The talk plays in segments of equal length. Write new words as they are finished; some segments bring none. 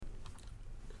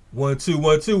1 2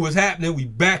 1 2. What's happening? We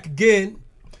back again.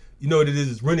 You know what it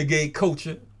is? It's Renegade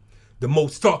Culture, the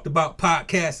most talked about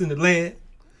podcast in the land.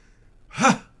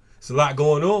 It's a lot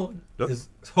going on. There's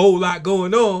a whole lot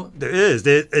going on. There is.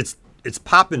 It's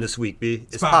popping this week, B.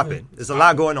 It's popping. There's a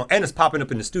lot going on, and it's popping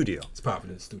up in the studio. It's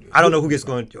popping in the studio. I don't know who gets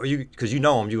going, because you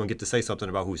know him. You're gonna get to say something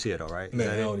about who's here, though, right? Man,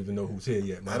 I don't even know who's here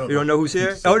yet, man. You don't know who's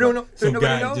here? Oh, you don't know? Some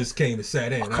guy just came and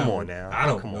sat in. Oh, come on now. I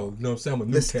don't know. You know what I'm saying? I'm a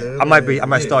new cat. I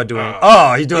might start doing.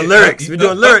 He's doing lyrics. We're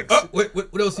doing lyrics.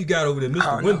 What else you got over there,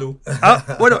 Mr. Wendell?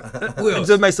 What else?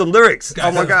 Just make some lyrics.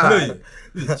 Oh my God.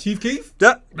 Chief Keef?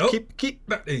 Nope.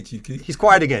 Keep. Hey, Chief Keef. He's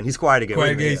quiet again. Quiet again.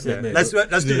 Man. Let's do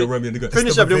it.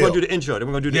 Finish up. Then we're gonna do the intro. Then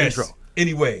we're gonna do the intro.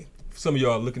 Anyway, some of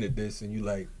y'all are looking at this and you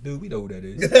like, dude, we know who that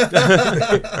is.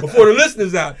 But for the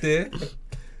listeners out there,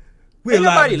 ain't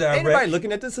nobody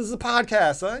looking at this as a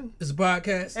podcast, son. It's a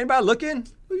podcast. Anybody looking?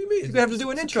 What do you mean? You have to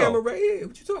do an intro. Camera right here.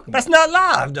 What you talking about? That's not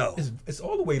live though. It's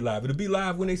all the way live. It'll be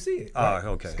live when they see it. Right?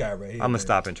 Oh, okay. This guy right here. I'm gonna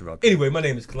stop interrupting. Anyway, my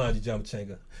name is Kalonji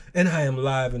Jamachanga, and I am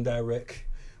live and direct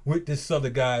with this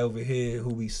other guy over here who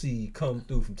we see come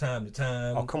through from time to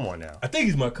time. Oh, come on now. I think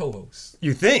he's my co-host.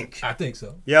 You think? I think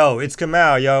so. Yo, it's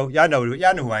Kamal, yo. Y'all know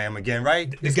who I am again, right?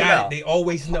 The guy Kamal. They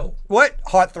always know. What?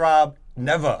 Heartthrob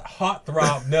never.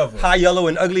 Heartthrob never. High yellow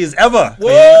and ugly as ever.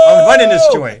 Whoa! I'm running this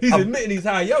joint. He's admitting he's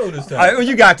high yellow this time.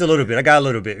 You got a little bit. I got a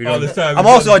little bit. You know? This time I'm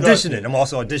also auditioning.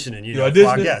 You know, auditioning?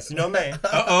 I guess. You know what I mean?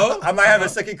 Uh-oh. I might have a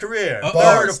second career. Bars.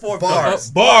 Third or fourth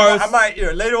Bars. Bars. I might,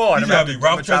 later on. You gotta be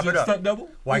Ralph Treasure stunt double?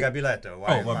 Why you gotta be like that?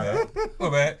 Why? Oh, my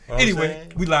bad. Anyway,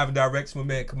 we live and direct with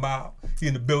my man Kamal. He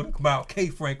in the building. Kamal K.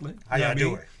 Franklin. How y'all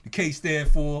doing? The K stand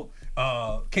for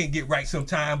can't get right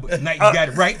sometime, but tonight you got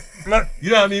it right. You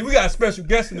know what I mean? We got a special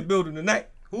guest in the building tonight.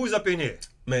 Who's up in here?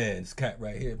 Man, this cat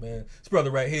right here, man. This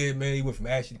brother right here, man, he went from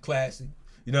Ashley to Classy.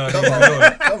 You know what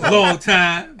I mean? Long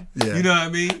time. Yeah. You know what I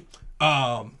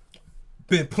mean?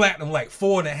 Been platinum like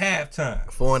 4.5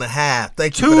 times. 4.5.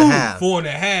 Thank you for the half.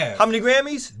 4.5. How many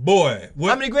Grammys? Boy. What?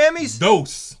 How many Grammys?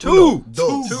 Two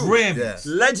Grammys. Yes.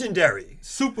 Legendary.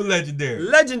 Super legendary.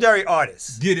 Legendary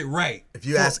artists. Get it right. If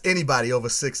you ask anybody over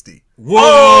 60. Whoa!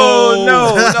 Oh, no.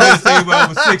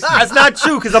 Over 60. That's not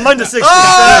true, because I'm under 60.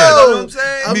 Oh! You know what I'm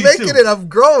saying? I'm Me making too. it. I'm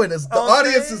growing. The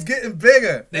audience is getting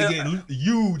bigger. They get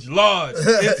huge, large,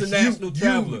 international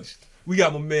travelers. We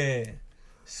got my man,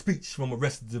 Speech from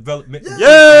Arrested Development. Yeah!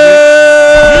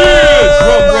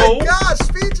 Oh my God,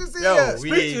 Speech is here. Yo,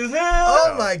 Speech is here.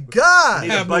 Oh my God. We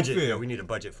need a Have no budget. fear. Yo, we need a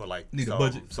budget for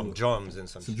some drums and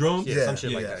some drums? Yeah, some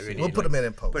shit like Yeah. that. We We'll need, put them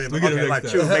in post. Put We it, get it okay, next like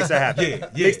time. true. Makes that happen.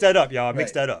 Yeah. Mix that up, y'all.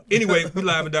 Mix that up. Anyway, we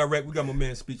live and direct. We got my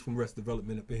man Speech from Arrested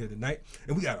Development up in here tonight,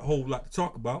 and we got a whole lot to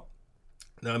talk about.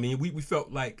 Now, I mean, we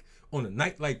felt like on a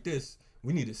night like this,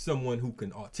 we needed someone who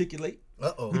can articulate.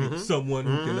 Uh-oh. We needed someone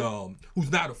who can,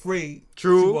 who's not afraid.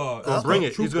 True. To, Gonna bring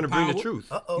it. truth He's gonna to bring the power. truth.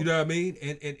 Uh-oh. You know what I mean?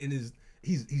 And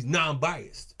he's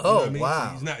non-biased. You Oh, know what I mean? wow.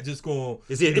 So he's not just going.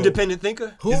 Is he an independent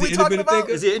thinker? Who Is are he we talking independent about?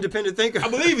 thinker? Is he an independent thinker? I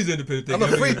believe he's independent thinker.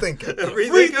 I'm a free thinker.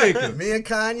 Free thinker. Me and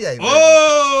Kanye. Man.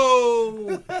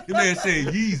 Oh, the man said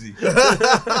Yeezy.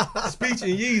 Speech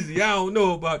and Yeezy. I don't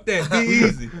know about that. Be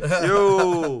easy.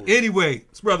 Yo. Anyway,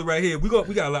 this brother right here, we got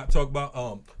a lot to talk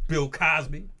about. Bill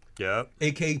Cosby, Yep.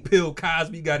 a.k.a. Bill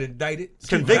Cosby, got indicted.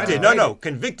 Convicted. No.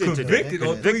 Convicted today. Convicted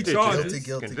on 3 charges.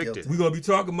 Guilty. We're going to be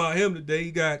talking about him today.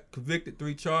 He got convicted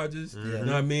 3 charges. You know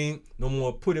what I mean? No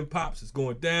more pudding pops. It's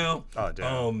going down. Oh,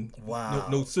 damn. Wow.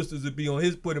 No sisters would be on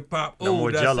his pudding pop. No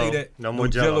more did I Jello. say that? No more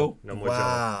Jello. No more Jello.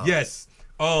 Wow. Yes.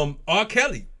 R.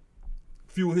 Kelly.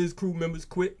 Few of his crew members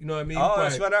quit. You know what I mean? Oh,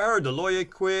 that's what I heard. The lawyer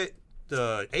quit.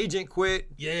 The agent quit.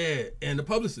 Yeah, and the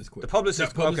publicist quit. The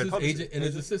publicist- Not publicist, okay, agent, and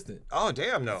his assistant. Oh,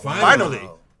 damn, no. Finally. Finally.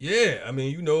 Yeah, I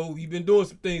mean, you've been doing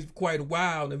some things for quite a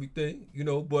while and everything,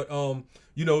 but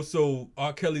so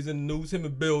R. Kelly's in the news. Him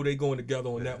and Bill, they going together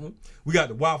on that one. We got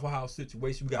the Waffle House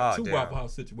situation. We got 2 damn. Waffle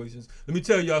House situations. Let me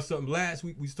tell y'all something. Last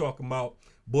week we was talking about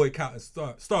boycotting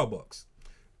Starbucks.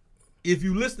 If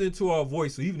you listening to our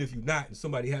voice, or even if you're not, and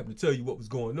somebody happened to tell you what was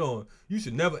going on, you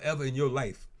should never ever in your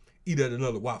life eat at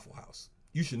another Waffle House.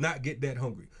 You should not get that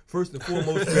hungry. First and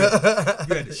foremost, you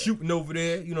had the shooting over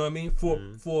there. You know what I mean? Four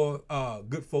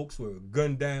good folks were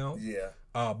gunned down.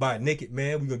 Yeah. By a naked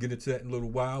man. We're gonna get into that in a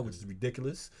little while, which is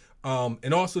ridiculous.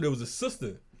 And also there was a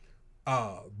sister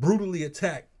brutally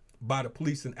attacked by the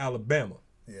police in Alabama.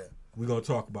 Yeah. We're gonna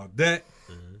talk about that.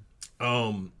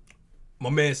 My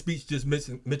man Speech just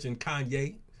mentioned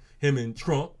Kanye, him and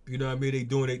Trump. You know what I mean? They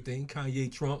doing their thing.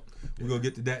 Kanye, Trump. We're gonna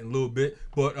get to that in a little bit.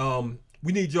 But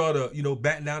we need y'all to,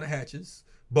 batten down the hatches,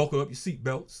 buckle up your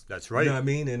seatbelts. That's right. You know what I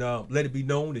mean? And let it be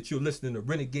known that you're listening to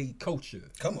Renegade Culture.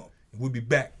 Come on. We'll be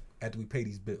back after we pay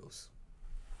these bills.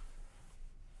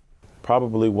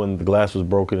 probably when the glass was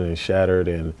broken and shattered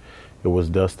and it was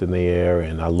dust in the air,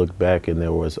 and I looked back and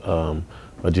there was a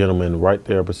gentleman right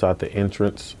there beside the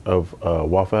entrance of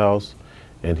Waffle House,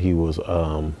 and he was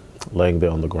laying there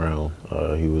on the ground.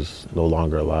 He was no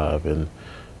longer alive, and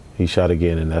he shot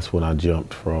again, and that's when I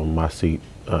jumped from my seat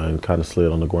and kind of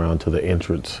slid on the ground to the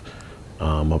entrance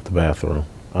of the bathroom.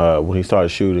 When he started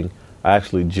shooting, I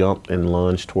actually jumped and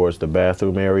lunged towards the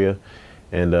bathroom area,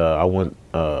 and I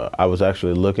was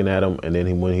actually looking at him, and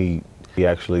then when he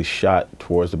actually shot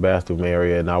towards the bathroom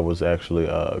area, and I was actually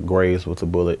grazed with a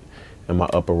bullet in my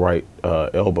upper right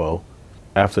elbow.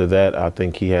 After that, I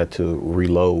think he had to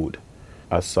reload.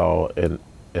 I saw an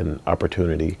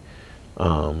opportunity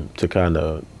to kind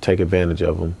of take advantage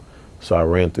of him. So I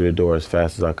ran through the door as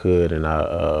fast as I could, and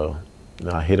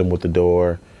I hit him with the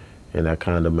door, and that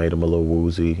kind of made him a little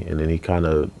woozy. And then he kind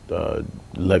of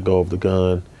let go of the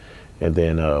gun, and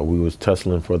then we was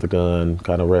tussling for the gun,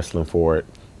 kind of wrestling for it,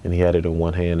 and he had it in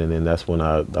one hand, and then that's when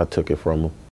I took it from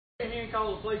him.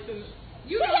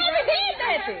 You haven't did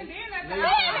nothing. You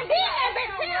haven't did nothing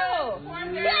too.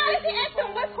 Yeah, she asked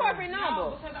him what's corporate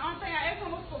number. Because the only thing I asked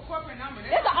him was for corporate number.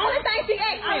 That's the only thing she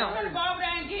asked I him. was going to go over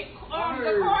there and get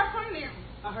the card from them.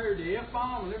 I heard the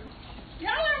F-bomb and everything.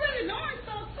 Y'all ain't really doing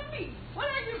stuff to me. What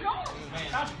are you doing? Man,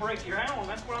 I'll break your arm.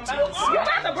 That's what I'm about to You say.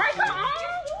 about to break her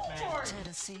arm?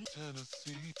 Tennessee,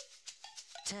 Tennessee,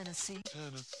 Tennessee,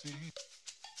 Tennessee,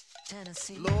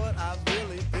 Tennessee. Lord, I've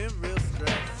really been real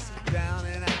stressed, down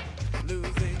and out,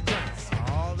 losing ground.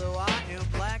 Although I am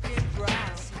black and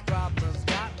brown, problems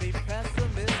got me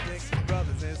pessimistic.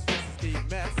 Brothers and sisters keep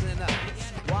messing up.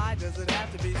 Why does it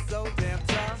have to be so damn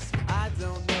tough? I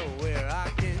don't know where I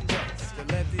can go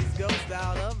to let these ghosts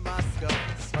out of my skull.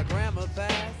 My grandma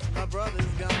passed, my brother's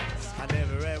gone. I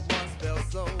never at once felt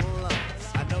so alone.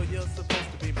 I know you're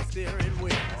supposed to be my steering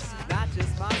wheel, not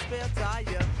just my spare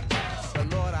tire. But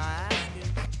Lord, I ask you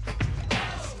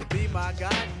to be my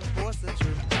guiding force and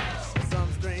truth. For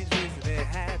some strange reason it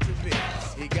had to be.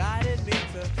 He guided me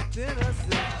to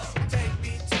Tennessee. Take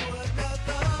me to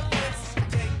another place.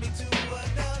 Take me to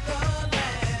another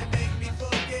land. Make me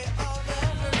forget all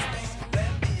that hurts me.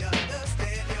 Let me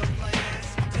understand your plan.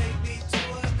 Take me to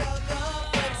another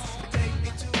place. Take me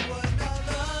to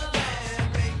another land.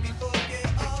 Make me forget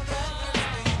all that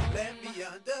hurts me. Let me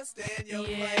understand your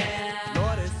plan.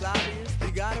 Lord, it's obvious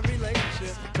we got a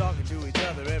relationship, talking to each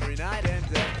other every night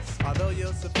and day. Although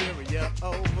you're superior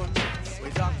over me, we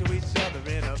talk to each other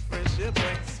in a friendship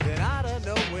way. Then out of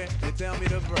nowhere, you tell me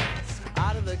to break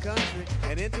out of the country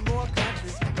and into more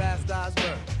countries, past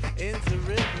Osborne, into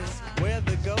rivers, where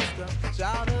the ghost of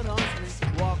childhood haunts me.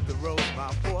 Walk the roads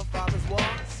my forefathers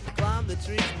walked, climb the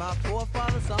trees my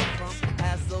forefathers hung from.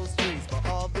 Ask those trees for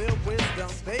all their wisdom.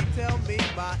 They tell me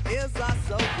my ears are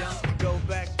so young. Go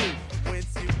back to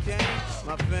whence you came,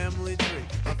 my family tree,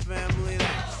 my family name.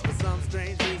 For some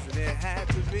strange reason it had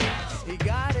to be. He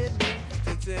guided me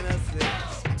to Tennessee.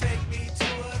 Take me to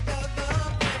another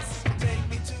place. Take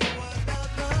me to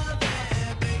another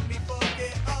land. Make me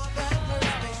forget all that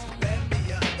hurts me. Let me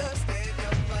understand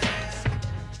your plan.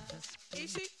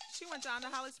 She went down to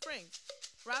Holly Springs.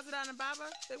 Razadon and Baba,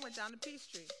 they went down to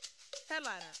Peachtree.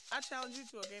 Headliner, I challenge you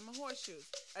to a game of horseshoes.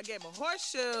 A game of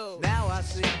horseshoes. Now I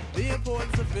see the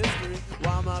importance of history.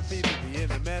 Why my people be in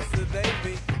the mess that they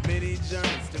be. Many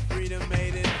journeys to freedom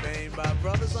made in vain by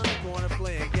brothers on the corner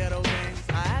playing ghetto games.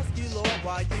 I ask you, Lord,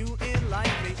 why you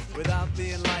enlighten me without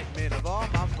the enlightenment of all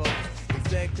my folks. He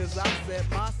said, cause I set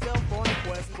myself on a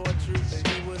quest for truth, and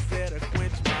he was there to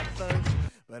quench my thirst.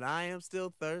 But I am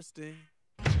still thirsty.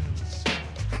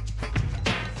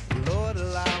 Lord,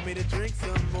 allow me to drink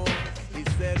some more. He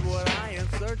said what I am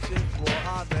searching for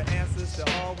are the answers to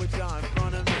all which are in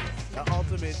front of me. The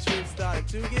ultimate truth started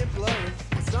to get blurry.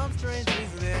 For some strange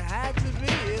reason it had to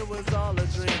be. It was all a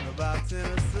dream about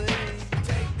Tennessee.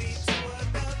 Take me to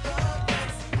another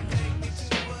place. Take me to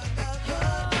another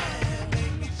land.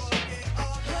 Make me forget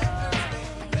all that hurts me.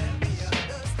 Let me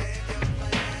understand your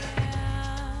plan.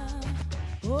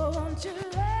 Oh, won't you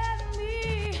let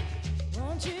me?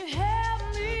 Won't you help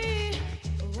me?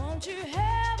 Won't you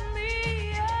help me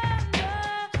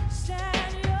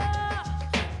understand your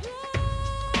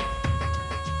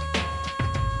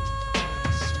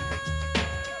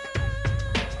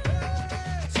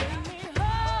Take me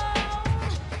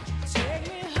home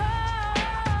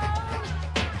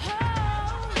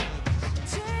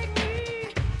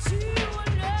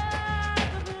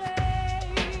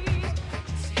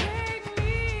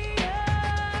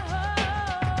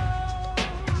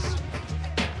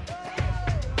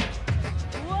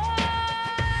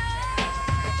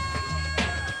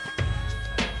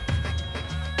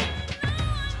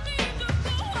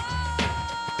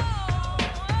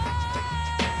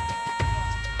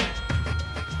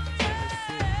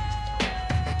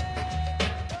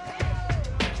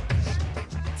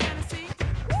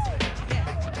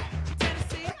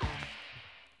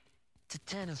to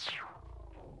tennis.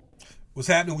 What's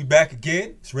happening? We back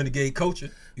again. It's Renegade Culture.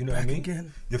 You know what I mean?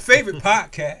 Again. Your favorite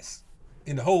podcast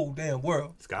in the whole damn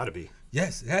world. It's got to be.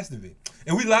 Yes, it has to be.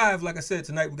 And we live, like I said,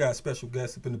 tonight we got a special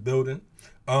guest up in the building.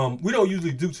 We don't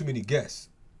usually do too many guests.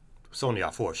 It's only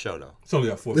our fourth show, though. It's only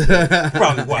our fourth show.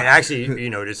 Probably why. And actually, you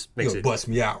know, this makes it... bust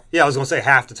me out. Yeah, I was going to say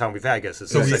half the time we've had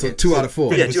guests. So 2 out of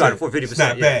 4. Yeah, 2 out of 4, 50%. It's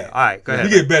not yeah. bad. All right, go ahead.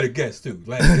 We get better guests, too.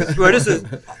 Like, well, this is...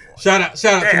 Shout out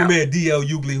to my man D.L.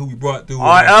 Ugly, who we brought through.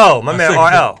 RL, my man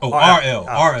RL. Oh,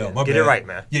 RL, my Get bad. it right,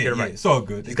 man. Yeah, Get it right. It's all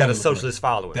good. He's got a socialist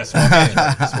following. That's my man.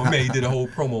 That's my man. He did a whole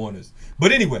promo on us.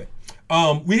 But anyway,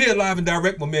 we here live and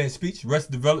direct. My man Speech,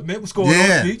 Arrested Development. What's going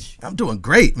on, Speech? I'm doing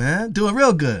great, man. Doing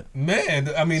real good. Man,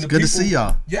 I mean, it's good to see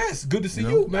y'all. Yes, good to see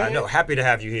you, man. I know. Happy to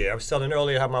have you here. I was telling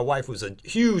earlier how my wife was a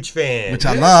huge fan. Which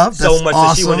I love. That's so much awesome.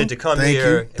 that she wanted to come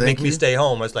here and make you. me stay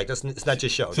home. I was like, it's not your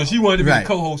show. So she wanted to be the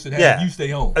co-host and have you stay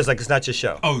home. I was like, it's not your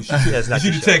show. Oh, she should have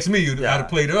texted me. I'd have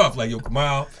played it off like, yo,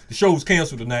 Kamal, the show's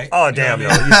canceled tonight. Oh, damn, yo.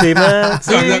 You see, man?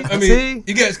 I mean,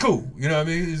 you guys cool. You know what I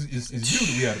mean? It's you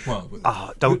that we had a problem with.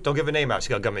 Don't give her name out. She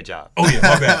got a government job. Oh yeah,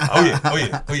 my bad.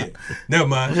 Oh yeah. Never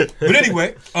mind. But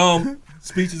anyway,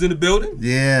 Speech is in the building.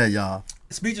 Yeah, y'all.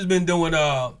 Speech has been doing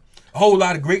a whole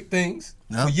lot of great things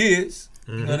for years.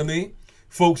 Mm-hmm. You know what I mean?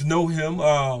 Folks know him,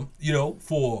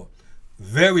 for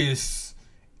various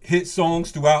hit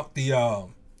songs throughout the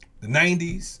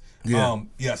 90s. Yeah.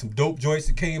 You got some dope joints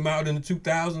that came out in the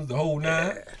 2000s, the whole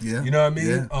nine. Yeah. You know what I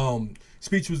mean? Yeah.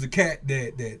 Speech was the cat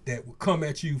that would come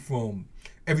at you from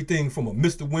everything from a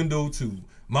Mr. Window to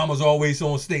Mama's Always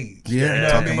on Stage. Yeah, you know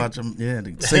talking about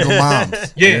the single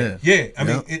moms. Yeah. I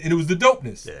mean, and it was the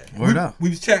dopeness. Yeah. Word up. We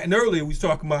was chatting earlier. We was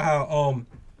talking about how,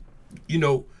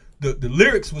 the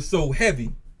lyrics was so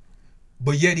heavy,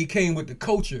 but yet he came with the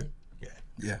culture.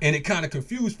 Yeah. And it kind of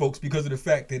confused folks because of the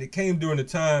fact that it came during a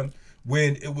time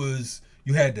when it was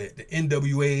you had the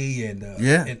NWA and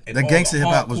the gangster hip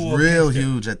hop was real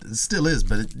huge. It still is,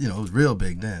 but it was real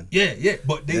big then. Yeah.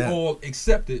 But they all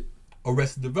accepted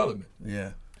Arrested Development.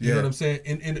 Yeah. You know what I'm saying?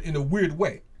 In a weird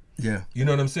way. Yeah. You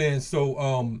know what I'm saying?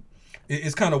 So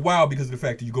it's kind of wild because of the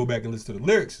fact that you go back and listen to the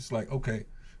lyrics. It's like, okay,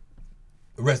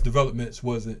 Arrested Development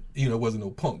wasn't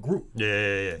no punk group.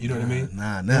 Yeah. You know what I mean?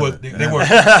 Nah, never. They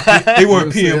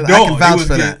weren't PM Dawn. I can vouch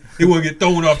for that. They wouldn't get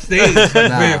thrown off stage.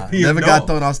 Never got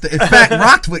thrown off stage. In fact,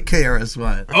 rocked with KRS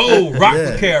One. Oh, rocked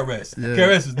with KRS. Yeah.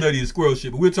 KRS is nutty as squirrel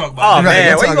shit, but we'll talk about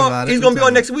that. Man, he's going to be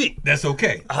on next week. That's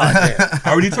okay. I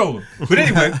already told him. But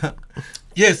anyway,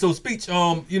 yeah, so Speech,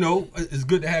 it's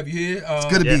good to have you here. It's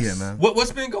good to be here, man.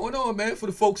 What's been going on, man, for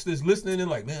the folks that's listening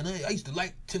and like, man, I used to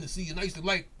like Tennessee and I used to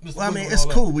like Mr. Well, I mean, it's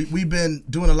cool. We've been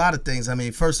doing a lot of things. I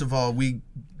mean, first of all, we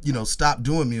stopped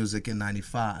doing music in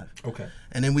 95. Okay.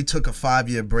 And then we took a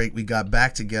 5-year break. We got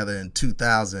back together in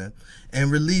 2000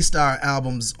 and released our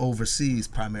albums overseas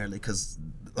primarily because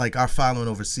like our following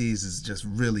overseas is just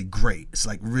really great. It's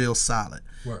like real solid.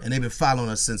 Right. And they've been following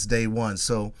us since day one.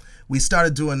 So we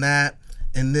started doing that.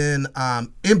 And then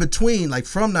in between, like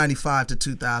from 95 to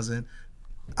 2000,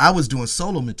 I was doing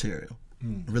solo material,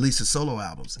 releasing solo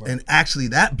albums. Right. And actually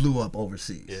that blew up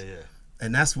overseas. Yeah.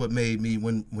 And that's what made me,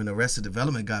 when Arrested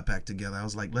Development got back together, I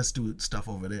was like, let's do stuff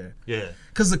over there. Yeah.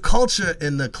 Because the culture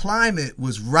and the climate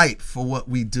was right for what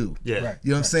we do. Yeah. Right.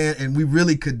 You know what I'm saying? And we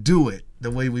really could do it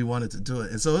the way we wanted to do it.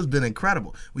 And so it's been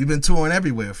incredible. We've been touring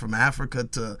everywhere, from Africa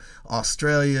to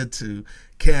Australia to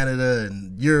Canada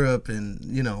and Europe and,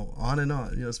 on and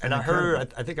on. And I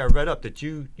heard, I think I read up that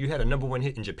you had a #1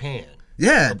 hit in Japan.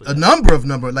 Yeah, a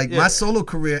number. Like my solo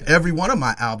career, every one of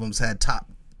my albums had top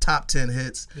 10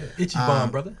 hits. Yeah.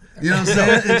 Ichiban, brother. You know what I'm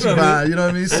saying? Ichiban, you know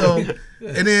what I mean? So,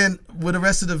 and then with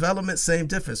Arrested Development, same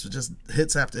difference. With just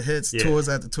hits after hits, tours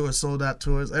after tours, sold out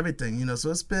tours, everything.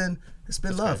 So it's been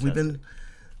love. We've been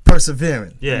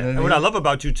persevering. Yeah, you know and what I love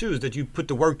about you too is that you put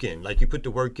the work in. Like you put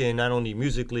the work in not only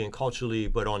musically and culturally,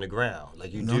 but on the ground.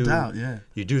 Like you do. No doubt, yeah.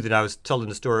 You do that. I was telling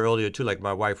the story earlier too. Like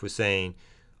my wife was saying,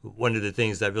 one of the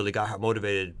things that really got her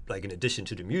motivated, like in addition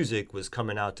to the music, was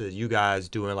coming out to you guys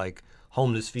doing like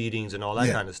homeless feedings and all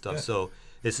that kind of stuff. Yeah. So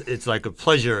it's like a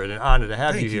pleasure and an honor to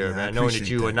have you here, man. Knowing that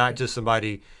you are not just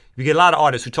somebody. You get a lot of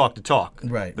artists who talk the talk,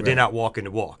 but they're not walking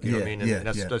the walk. You know what I mean? And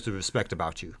that's the respect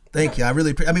about you. Thank you. I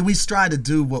mean, we strive to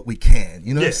do what we can.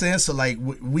 You know what I'm saying? So like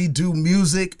we do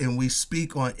music and we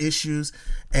speak on issues.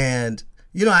 And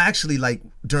I actually like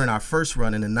during our first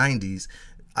run in the 90s,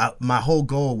 my whole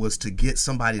goal was to get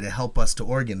somebody to help us to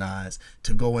organize,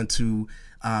 to go into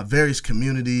various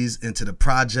communities, into the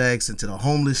projects, into the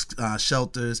homeless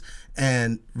shelters,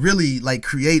 and really like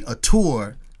create a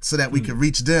tour so that we could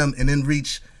reach them and then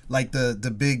reach like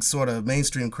the big sort of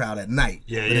mainstream crowd at night.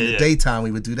 Yeah, but in the daytime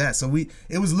we would do that. So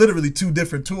it was literally 2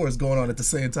 different tours going on at the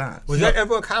same time. Was that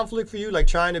ever a conflict for you, like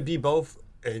trying to be both?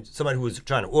 Somebody who was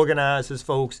trying to organize his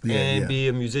folks and be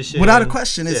a musician. Without a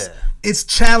question, it's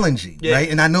challenging,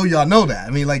 right? And I know y'all know that. I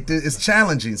mean, like it's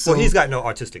challenging. So well, he's got no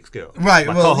artistic skill, right?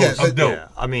 My Well, co-host, I'm dope. Yeah,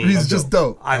 I mean, he's just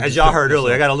dope. As y'all heard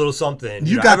earlier, I got a little something.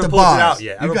 You got the bars.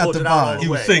 You got the bars. He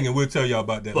was singing. We'll tell y'all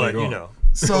about that but later on. you know,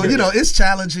 so it's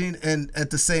challenging, and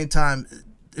at the same time,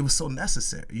 it was so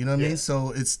necessary. You know what I mean? So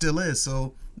it still is.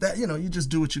 So that you just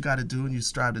do what you got to do, and you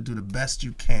strive to do the best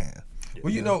you can.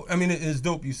 Well, I mean, it's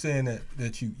dope you saying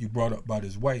that you brought up about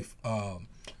his wife,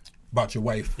 about your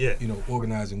wife,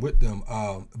 organizing with them.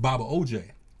 Baba OJ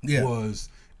was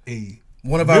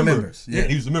one of our members. Yeah,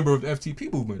 he was a member of the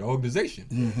FTP movement, the organization.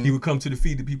 Mm-hmm. He would come to the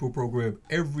Feed the People program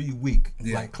every week,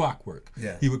 like clockwork.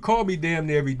 Yeah. He would call me damn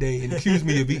near every day and accuse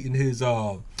me of eating his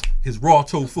raw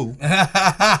tofu. You know what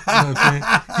I'm saying?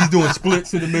 He's doing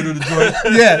splits in the middle of the joint.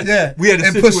 Yeah. We had a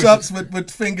and situation. push-ups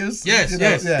with fingers. Yes.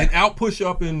 And out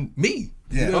push-upping me.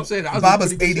 Yeah. You know what I'm saying? I was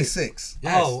Baba's pretty good 86.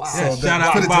 Yes. Oh, wow. Yes. So Shout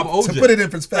out to Baba OJ. To put it in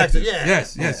perspective.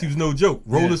 Yes. He was no joke.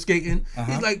 Roller skating.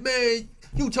 Uh-huh. He's like, man,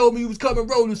 you told me you was coming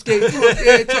roller skating. You up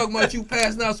there talking about you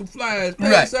passing out some flyers.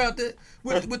 Pass out there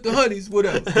with the honeys,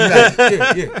 whatever.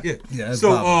 Yeah. So,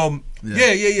 Baba.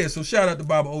 Yeah. So shout out to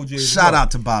Baba OJ. Shout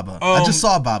out to Baba. I just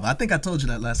saw Baba. I think I told you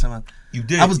that last time. You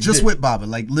did. I was just with Baba,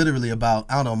 like literally about,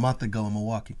 I don't know, a month ago in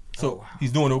Milwaukee. So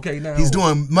he's doing okay now? He's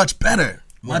doing much better.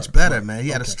 Much better, man. He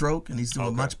had a stroke and he's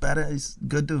doing much better. He's a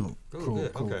good dude. Cool.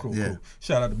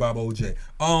 Shout out to Baba OJ.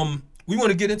 We want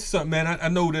to get into something, man. I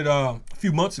know that a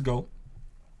few months ago,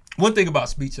 one thing about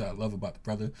Speech I love about the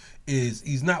brother is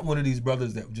he's not one of these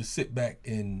brothers that would just sit back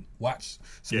and watch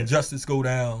some injustice go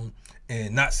down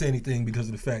and not say anything because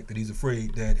of the fact that he's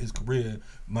afraid that his career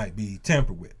might be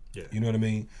tampered with. Yeah. You know what I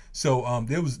mean? So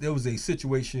there was a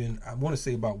situation, I want to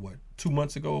say about 2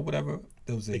 months ago or whatever.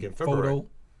 There was a photo.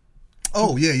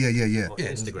 Oh, yeah. On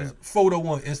Instagram. Photo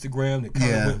on Instagram that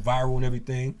kind of went viral and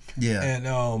everything. Yeah. And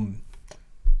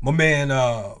my man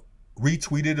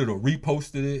retweeted it or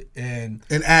reposted it and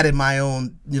added my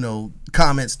own,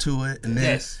 comments to it. And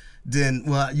then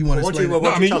you want to explain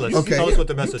it? Tell us what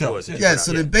the message was.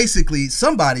 Then basically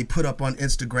somebody put up on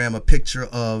Instagram a picture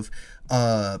of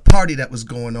a party that was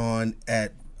going on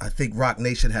at, I think Rock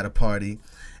Nation had a party,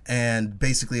 and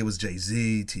basically it was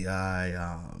Jay-Z,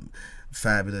 T.I.,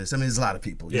 Fabulous. I mean, there's a lot of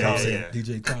people. You know what I'm saying?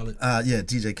 DJ Khaled.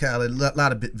 DJ Khaled. A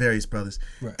lot of various brothers.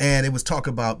 Right. And it was talk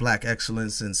about black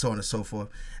excellence and so on and so forth.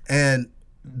 And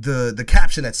the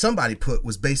caption that somebody put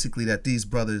was basically that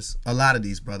a lot of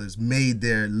these brothers made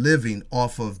their living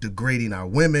off of degrading our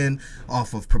women,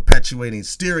 off of perpetuating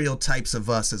stereotypes of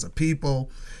us as a people.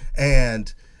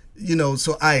 And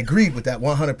so I agreed with that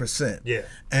 100%. Yeah.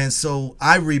 And so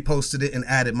I reposted it and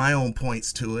added my own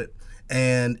points to it.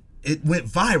 And it went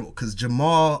viral because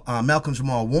Malcolm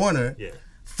Jamal Warner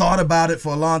thought about it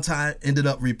for a long time, ended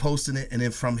up reposting it, and then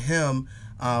from him,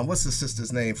 what's the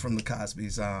sister's name from the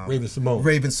Cosbys?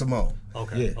 Raven Simone.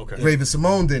 Okay. Raven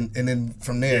Simone, and then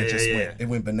from there it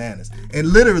went bananas. It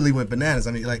literally went bananas.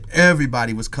 I mean, like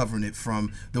everybody was covering it,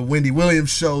 from the Wendy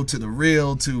Williams show to The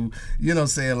Real to,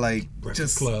 like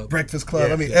Breakfast Club.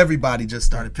 Yeah, I mean, everybody just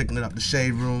started picking it up. The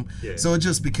Shade Room. Yeah. So it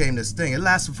just became this thing. It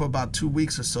lasted for about 2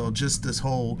 weeks or so. Just this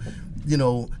whole,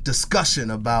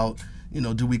 discussion about,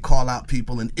 do we call out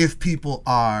people, and if people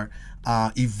are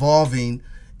evolving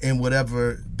in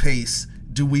whatever pace,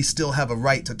 do we still have a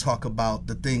right to talk about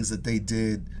the things that they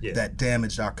did that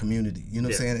damaged our community? You know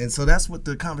what I'm saying? And so that's what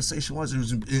the conversation was.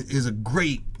 It was a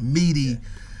great, meaty,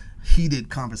 heated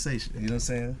conversation. You know what I'm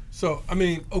saying? So, I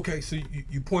mean, okay, so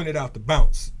you pointed out the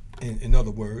bounce, in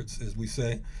other words, as we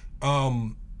say. I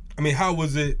mean, how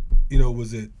was it,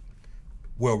 was it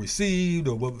well received,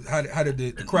 or how did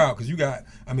the crowd, because you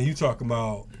talking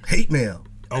about hate mail.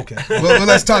 Okay. well,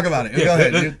 let's talk about it. Go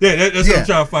ahead. That's what I'm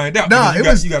trying to find out. No,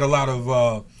 you got a lot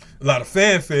of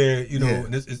fanfare,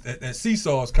 and that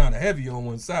seesaw is kind of heavy on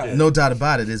one side. No doubt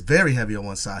about it. It's very heavy on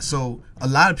one side. So a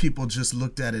lot of people just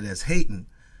looked at it as hating,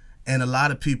 and a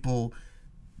lot of people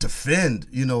defend,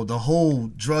 the whole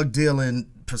drug dealing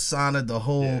persona, the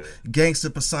whole gangster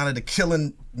persona, the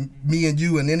killing me and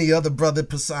you and any other brother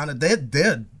persona.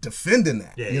 They're defending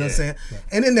that. You know what I'm saying? Right.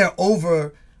 And then they're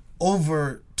over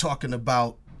talking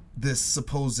about this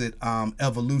supposed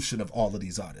evolution of all of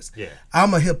these artists. Yeah,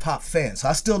 I'm a hip hop fan, so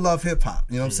I still love hip hop.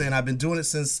 You know what I'm saying? I've been doing it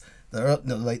since the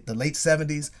late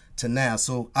 70s to now.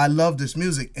 So I love this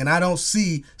music, and I don't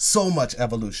see so much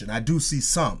evolution. I do see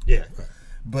some. Yeah.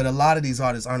 But a lot of these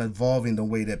artists aren't evolving the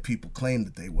way that people claim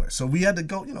that they were. So we had to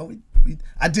go,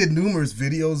 I did numerous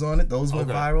videos on it. Those went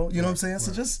viral. You know what I'm saying?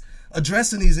 So just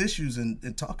addressing these issues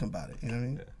and talking about it. You know what I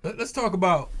mean? Let's talk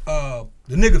about the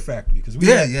Nigga Factory, because we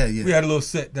had a little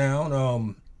sit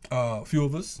down. A few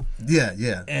of us.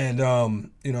 Yeah. And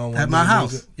at my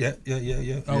house. Yeah.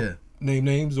 Name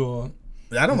names or.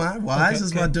 I don't mind. Wise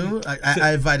is my dude.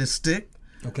 I invited Stick.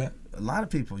 Okay. A lot of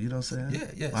people, you know what I'm saying?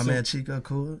 Yeah. My man Chico,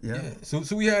 cool. Yeah.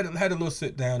 So we had a little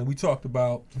sit down and we talked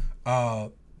about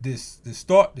this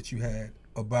thought that you had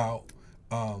about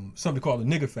something called the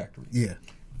Nigga Factory. Yeah.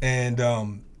 And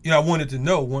I want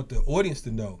the audience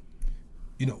to know,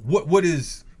 what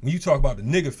is, when you talk about the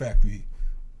Nigga Factory,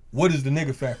 what is the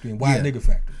Nigga Factory and why Nigga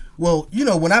Factory? Well,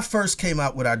 when I first came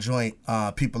out with our joint,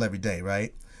 People Every Day,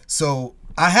 right? So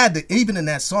I had to, even in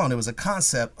that song, there was a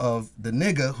concept of the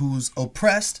nigga who's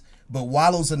oppressed but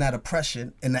wallows in that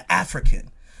oppression, and the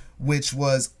African, which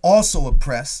was also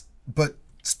oppressed but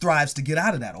strives to get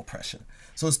out of that oppression.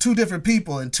 So it's two different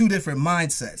people and two different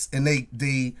mindsets, and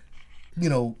they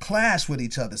clash with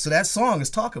each other. So that song is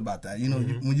talking about that.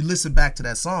 When you listen back to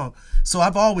that song. So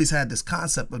I've always had this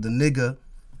concept of the nigga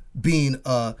being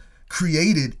a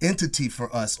created entity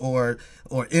for us or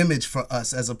image for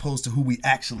us as opposed to who we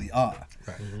actually are.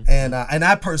 Right. And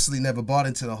I personally never bought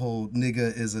into the whole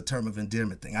nigga is a term of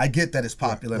endearment thing. I get that it's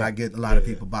popular and I get a lot of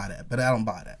people buy that, but I don't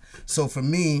buy that. So for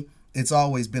me, it's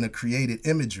always been a created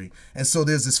imagery. And so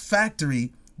there's this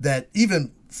factory that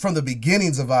even from the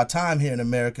beginnings of our time here in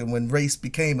America, when race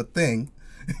became a thing,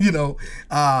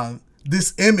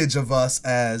 this image of us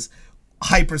as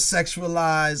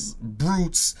hypersexualized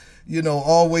brutes,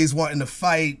 always wanting to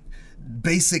fight,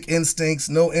 basic instincts,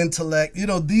 no intellect.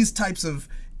 These types of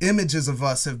images of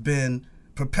us have been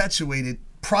perpetuated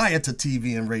prior to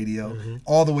TV and radio,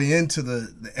 all the way into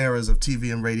the eras of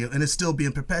TV and radio, and it's still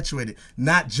being perpetuated,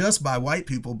 not just by white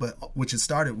people, but which it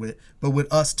started with, but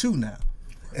with us too now.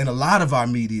 And a lot of our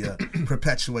media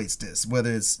perpetuates this,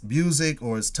 whether it's music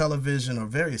or it's television or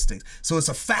various things. So it's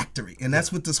a factory, and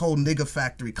that's what this whole nigga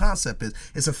factory concept is.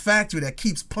 It's a factory that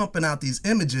keeps pumping out these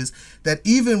images that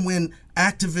even when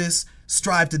activists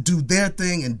strive to do their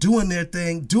thing and doing their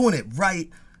thing, doing it right,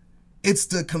 it's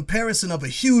the comparison of a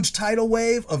huge tidal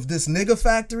wave of this nigga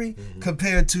factory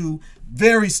compared to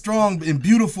very strong and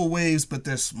beautiful waves, but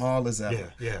they're small as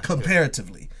ever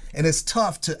comparatively. And it's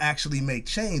tough to actually make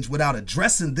change without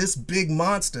addressing this big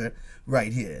monster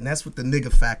right here. And that's what the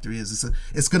Nigga Factory is.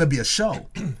 It's going to be a show.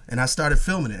 And I started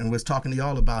filming it and was talking to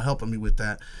y'all about helping me with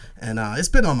that. And it's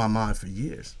been on my mind for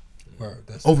years. Word,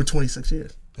 that's over 26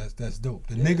 years. That's dope.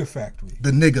 The Nigga Factory. The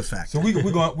Nigga Factory. So we're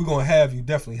gonna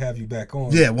definitely have you back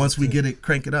on. Yeah, once we get it,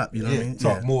 crank it up. You know what I mean?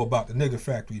 Talk more about the Nigga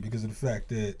Factory because of the fact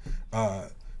that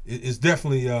it's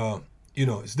definitely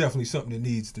it's definitely something that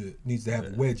needs to have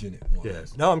a wedge in it.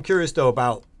 Yes. Now I'm curious though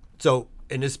about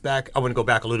in this back. I want to go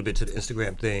back a little bit to the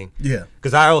Instagram thing. Yeah.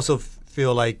 Because I also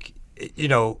feel like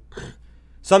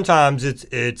sometimes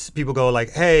it's people go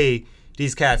like, hey,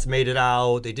 these cats made it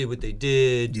out. They did what they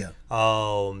did. Yeah.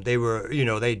 They were,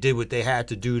 they did what they had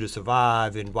to do to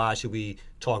survive, and why should we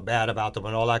talk bad about them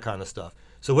and all that kind of stuff.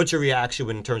 So what's your reaction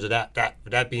in terms of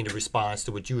that being the response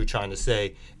to what you were trying to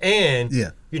say? And,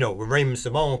 when Raymond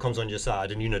Simone comes on your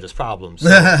side, and there's problems. So,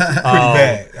 pretty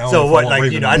bad. So what, like,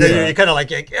 I know you're kind of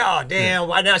like, oh, damn,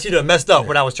 why now she done messed up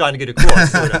when I was trying to get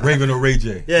across. Raven or Ray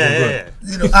J. Yeah.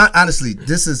 Honestly,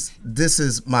 this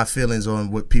is my feelings on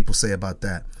what people say about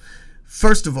that.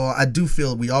 First of all, I do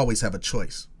feel we always have a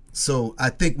choice. So I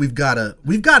think we've got to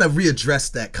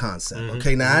readdress that concept.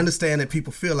 Okay, now I understand that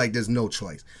people feel like there's no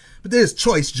choice, but there's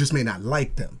choice, just may not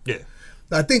like them. Yeah.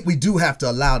 I think we do have to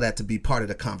allow that to be part of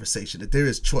the conversation, that there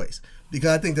is choice,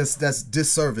 because I think that's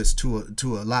disservice to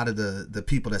a lot of the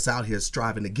people that's out here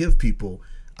striving to give people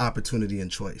opportunity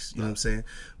and choice. You know what I'm saying?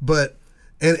 But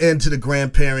and to the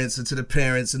grandparents and to the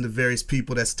parents and the various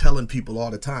people that's telling people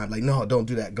all the time, like, no, don't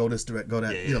do that, go this direct, go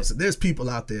that. Yeah. So there's people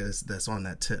out there that's on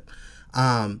that tip.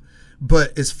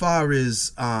 But as far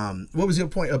as what was your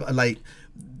point about, am I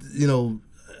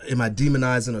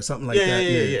demonizing or something like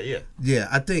that? Yeah,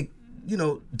 I think,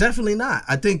 definitely not.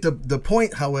 I think the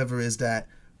point, however, is that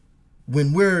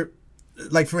when we're,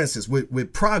 like, for instance,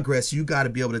 with progress, you got to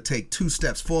be able to take 2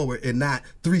 steps forward and not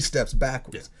 3 steps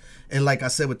backwards. Yeah. And like I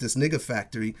said, with this Nigga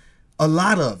Factory, a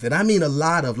lot of,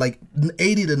 like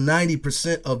 80 to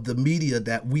 90% of the media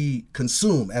that we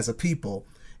consume as a people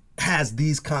has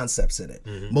these concepts in it.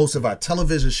 Most of our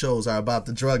television shows are about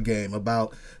the drug game,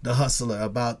 about the hustler,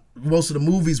 about most of the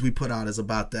movies we put out is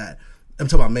about that. I'm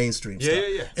talking about mainstream stuff.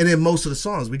 Yeah. And then most of the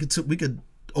songs, we could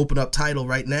open up Tidal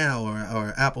right now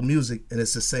or Apple Music, and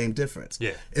it's the same difference.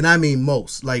 Yeah. And I mean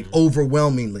most, like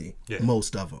overwhelmingly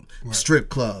most of them. Right. Strip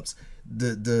clubs,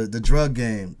 the drug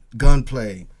game,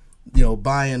 gunplay, you know,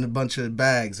 buying a bunch of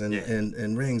bags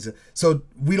and rings. So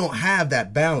we don't have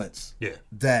that balance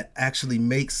that actually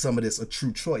makes some of this a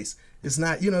true choice. It's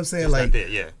not, you know what I'm saying? It's like, not there,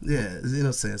 you know what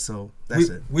I'm saying? So that's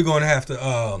it. We're going to have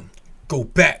to go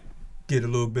back, get a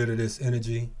little bit of this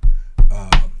energy,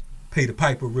 pay the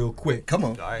piper real quick. Come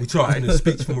on. We're talking to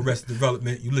Speaks from Arrested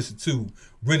Development. You listen to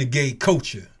Renegade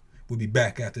Culture. We'll be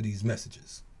back after these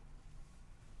messages.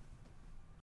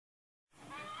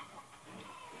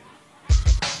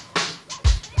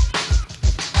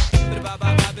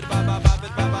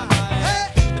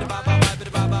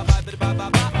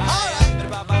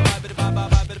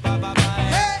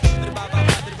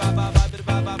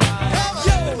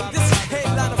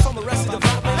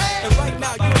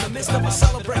 Of a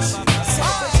celebration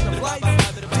of life,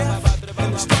 death,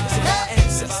 and the struggles of our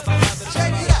ancestors.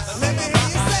 Let me hear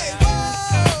you say,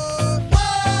 whoa, whoa,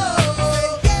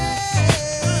 yeah,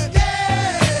 yeah,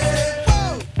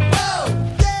 whoa, whoa,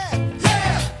 yeah,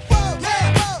 yeah, whoa, yeah,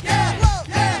 whoa, yeah,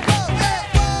 whoa, yeah, whoa, yeah,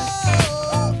 whoa,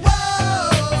 whoa,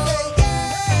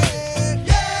 yeah,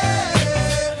 yeah,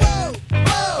 whoa,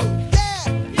 whoa, yeah,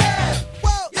 yeah,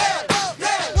 whoa, yeah, whoa,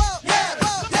 yeah, whoa, yeah,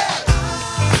 whoa, yeah.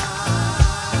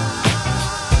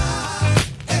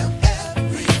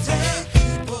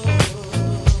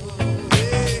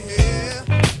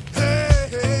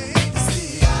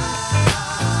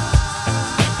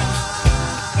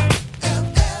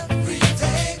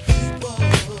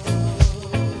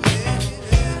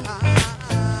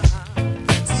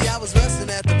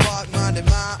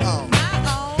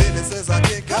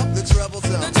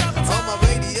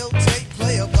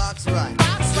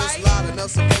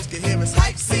 Supposed to hear us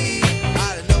hype scene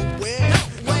out of nowhere.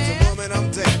 Comes a woman I'm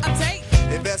dating.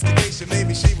 Investigation,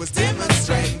 maybe she was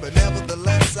demonstrating, but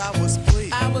nevertheless I was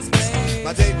pleased.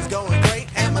 My day was going great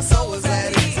and my soul was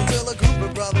at ease until a group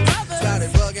of brothers started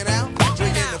bugging out,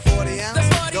 drinking the 40 ounce,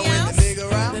 going the nigger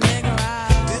out,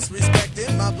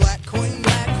 disrespecting my black queen,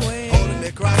 holding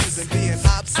their crosses and being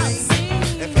obscene.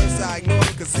 At first I ignored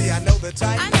them, cause see I know the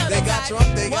type. They got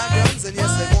drunk, they got guns, and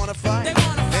yes they wanna fight.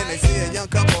 And they see a young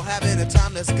couple having a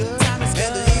time that's good.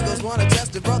 And the Eagles wanna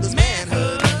test the brother's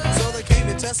manhood. So they came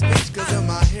to test me cause of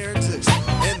my heritage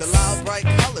and the loud bright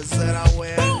colors that I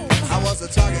wear. I was a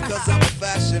target cause I'm a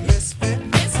fashion misfit.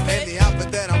 And the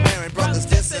outfit that I'm wearing, brothers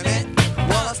dissing it.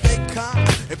 Well, I stay calm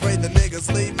and pray the niggas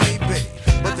leave me be.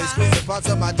 But they squeeze the parts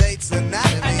of my date's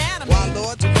anatomy. Why,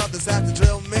 Lord, do brothers have to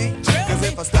drill me? Cause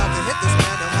if I start to hit this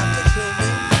man, they'll have to kill me.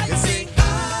 You see,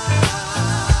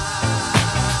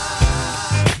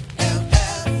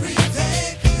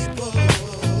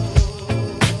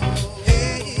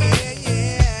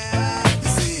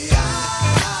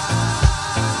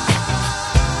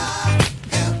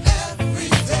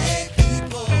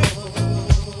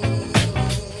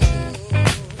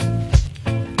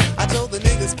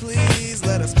 please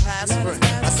let us pass friends.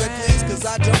 I said please cause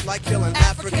I don't like killing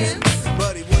Africans.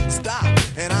 But he wouldn't stop,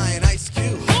 and I ain't Ice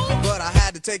Cube. But I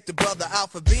had to take the brother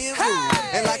out for being rude.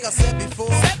 And like I said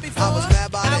before, I was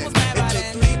mad by them. It took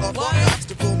 3 or 4 cops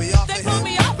to pull me off the hill.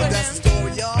 But that's the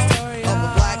story, y'all, of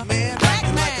a black man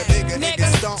acting like a nigga who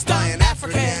gets stomped by an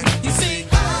African. You see,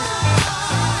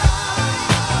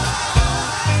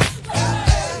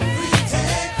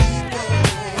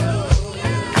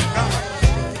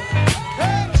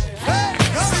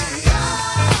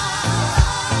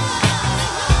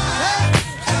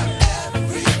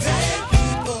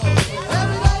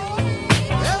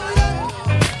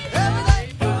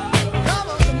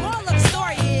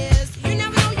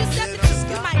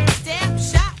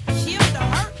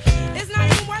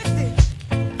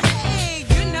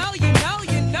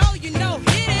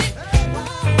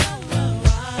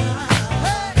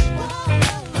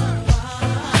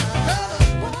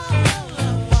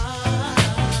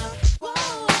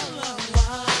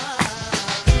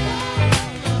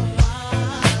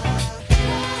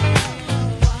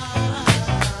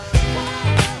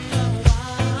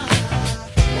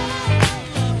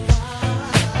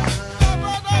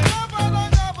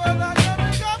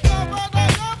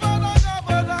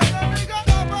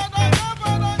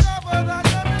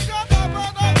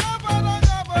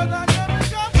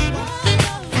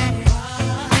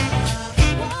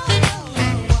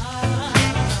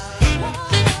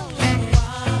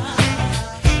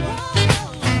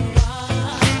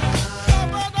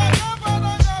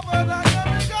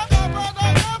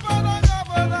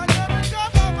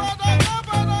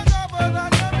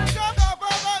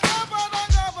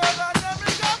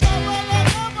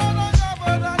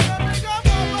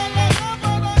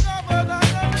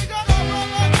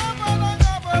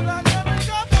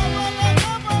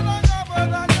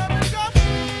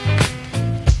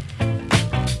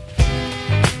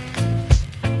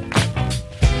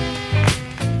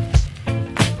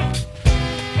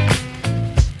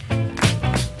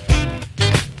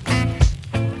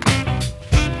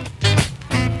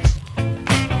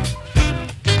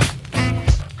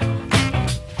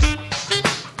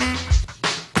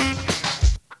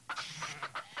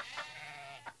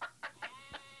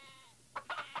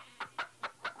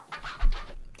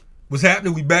 What's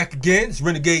happening? We back again. It's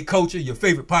Renegade Culture, your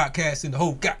favorite podcast in the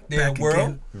whole goddamn world.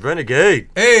 again. Renegade.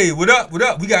 Hey, what up? What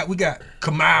up? We got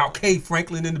Kamal K.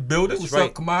 Franklin in the building. That's What's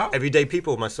up, Kamal? Everyday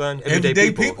people, my son.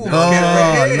 Everyday people. Oh,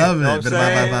 I love You know it. what I'm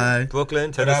saying? Bye.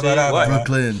 Brooklyn, Tennessee. Bye-bye. What?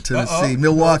 Brooklyn, Tennessee, Uh-oh.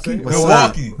 Milwaukee. What's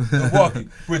up? Milwaukee.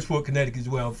 Bridgeport, Connecticut is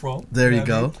where I'm from. There you know what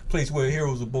I go. mean? Place where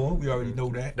heroes are born. We already know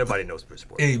that. Nobody knows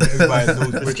Bridgeport. Hey, everybody knows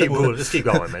Let's keep Bridgeport. going. Let's keep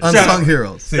going, man. Unsung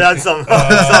heroes. Yeah, unsung.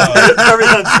 Very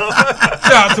unsung.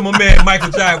 Shout out to my man Michael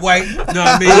Jai White. You know what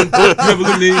I mean? Never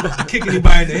literally kick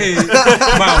anybody in the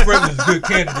head. Miles Franklin's a good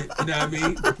candidate. You know what I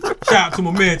mean? Shout out to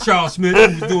my man Charles Smith who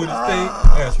was doing his thing.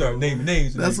 I gotta start naming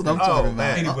names. That's what I'm talking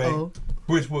about. Anyway, Uh-oh.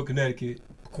 Bridgeport, Connecticut,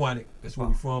 Quantick. That's where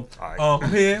we from. All right. I'm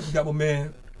here. We got my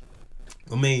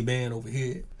main man over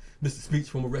here, Mr. Speech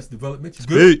from Arrested Development. You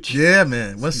good? Yeah,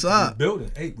 man. What's Speech in the up?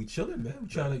 building. Hey, we chilling, man. We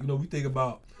trying to, we think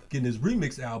about getting this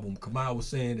remix album. Kamal was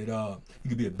saying that he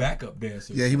could be a backup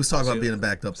dancer. Yeah, he was talking about being a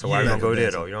backed up. So why don't go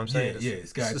there though? You know what I'm saying? Yeah,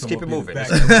 it's got Let's to keep it moving. Back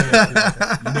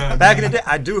Back in the day,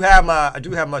 I do have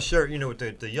my shirt,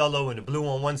 with the yellow and the blue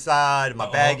on one side, and my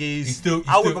baggies.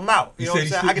 I whip them out. You know what I'm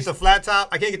saying? I get the flat top.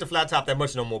 I can't get the flat top that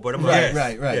much no more, but I'm Right.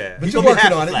 Yeah. But He you're gonna be working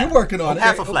half on a it. flat. You're working on I'm it.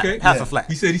 half a flat. Okay. Half a flat.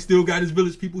 He said he still got his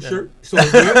Village People shirt. So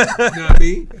good. You know what I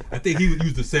mean? I think he would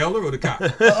use the sailor or the cop.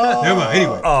 Never mind.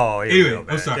 Anyway. Oh, here we go,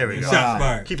 man. I'm sorry. There we go. Shots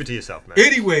fired. Keep it to yourself, man.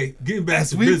 Anyway, getting back As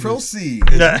to we business. proceed.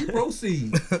 As we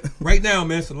proceed. Right now,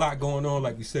 man, it's a lot going on,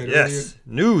 like we said earlier. Yes.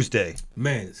 News day.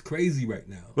 Man, it's crazy right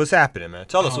now. What's happening, man?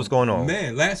 Tell us what's going on.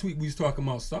 Man, last week we was talking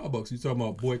about Starbucks. We was talking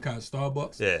about boycott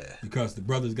Starbucks. Yeah. Because the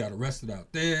brothers got arrested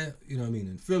out there,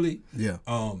 in Philly. Yeah.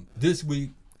 This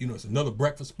week, it's another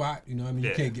breakfast spot. You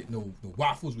Yeah. can't get no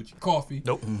waffles with your coffee.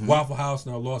 Nope. Waffle House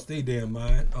now lost their damn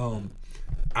mind.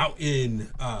 Out in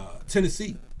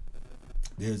Tennessee,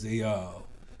 there's a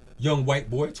young white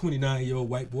boy, 29-year-old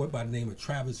white boy by the name of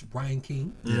Travis Brian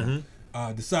King.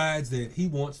 Decides that he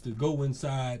wants to go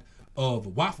inside of a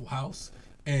Waffle House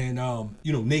and,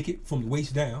 naked from the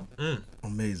waist down.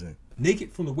 Amazing.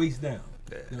 Naked from the waist down.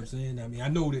 You know what I'm saying? I mean, I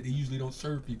know that they usually don't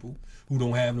serve people who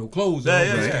don't have no clothes on.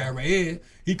 Yeah, This yeah. guy right here,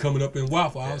 he coming up in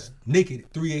Waffle House naked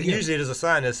at 3 a.m. Usually there's a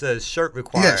sign that says shirt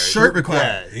required. Yeah, shirt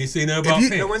required. They ain't say nothing about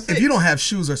pants. If you don't have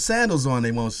shoes or sandals on,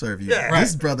 they won't serve you. Yeah,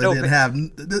 This right. brother No didn't have, You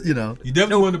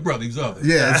definitely wasn't a brother. He was other.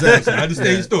 Yeah, exactly. I understand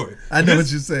Yeah. your story. I know what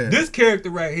you're saying. This character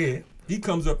right here, he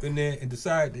comes up in there and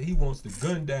decides that he wants to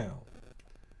gun down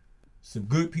some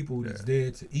good people that's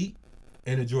there to eat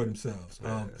and enjoy themselves.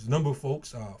 There's a number of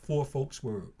folks, 4 folks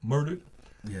were murdered.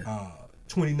 Yeah.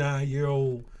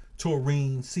 29-year-old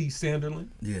Taurine C. Sanderlin,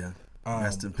 Yeah.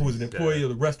 Rest in who was an peace. employee of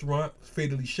the restaurant,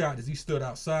 fatally shot as he stood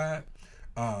outside.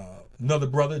 Another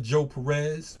brother, Joe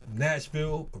Perez,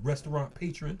 Nashville, a restaurant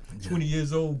patron, 20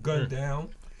 years old, gunned down.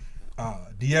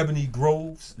 DeEbony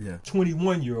Groves, Yeah.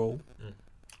 21-year-old.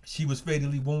 She was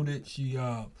fatally wounded. She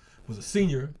was a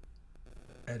senior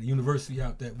at a university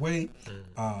out that way.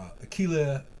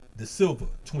 Aquila De Silva,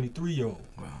 23-year-old.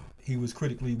 Wow. He was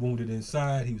critically wounded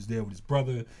inside. He was there with his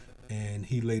brother, and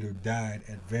he later died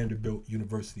at Vanderbilt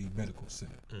University Medical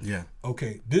Center. Yeah.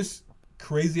 Okay, this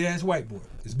crazy-ass white boy.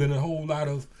 There's been a whole lot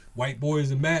of white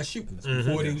boys and mass shootings.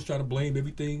 Before they was trying to blame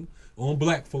everything on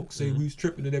black folks, say we was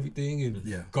tripping and everything,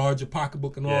 and guard your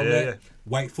pocketbook and all that. Yeah.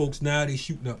 White folks now, they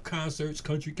shooting up concerts,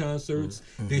 country concerts.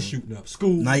 They shooting up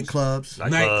schools. Nightclubs.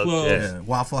 Nightclubs. Yeah.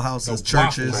 Waffle houses, The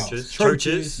Waffle churches. House,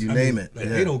 Churches. You I name mean, it. like,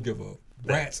 Yeah. They don't give a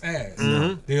rat's ass.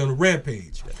 They on a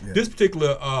rampage. This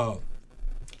particular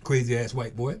crazy ass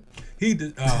white boy,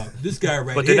 this guy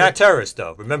right But here. they're not terrorists,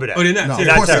 though. Remember that. Oh, they're not No, terrorists. They're Of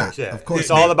not course not. terrorists. Yeah. Of course It's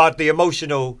not. all about the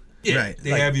emotional Yeah, Right. they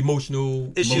Like have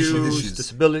emotional issues,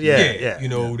 disability. Yeah. You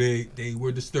know, they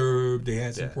were disturbed. They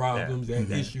had some problems. They had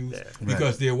issues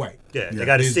because they're white. Yeah, they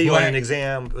got to There's see on black- an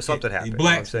exam or something They happened.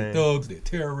 blacks, you know they what I'm saying? thugs, they're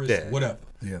terrorists, Yeah. whatever.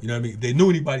 Yeah. You know what I mean? If they knew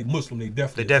anybody Muslim, they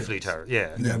definitely terrorists.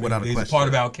 Yeah. You know what I mean? without a They're question. part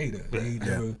of Al Qaeda.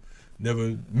 They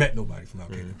never met nobody from Al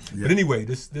Qaeda. Yeah. But anyway,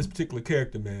 this particular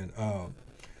character, man,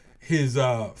 his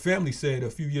family said a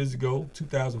few years ago,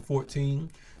 2014,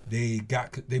 they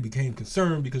became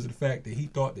concerned because of the fact that he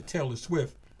thought that Taylor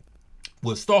Swift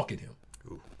was stalking him.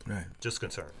 Right. Just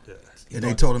concerned. Yeah. And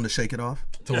they told him to shake it off?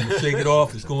 Told him to shake it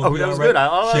off. It's going to Oh, be that all was right. good.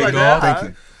 I Shake like it that. off. Thank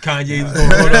you. Kanye was going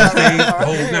to run on stage the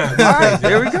whole night.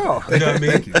 There we go. You know what I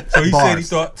mean? Thank you. So he said he Bars.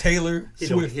 thought Taylor He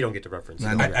Swift. don't get the reference.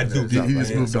 I know. I do. He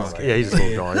just moved on. Yeah, he just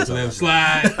moved on. It's So let all him right.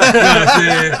 slide. You know what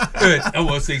I'm saying? I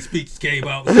want to say Speech came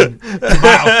out with some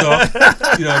Kamal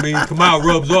stuff. You know what I mean? Kamal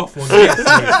rubs off on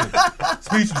the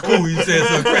Speech was cool. He said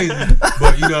something crazy.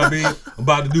 But you know what I mean? I'm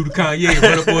about to do the Kanye,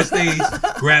 run up on stage,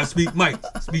 grab Speech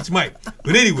mic.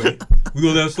 But anyway, we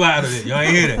gonna let him slide on it. Y'all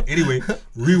ain't hear that. Anyway,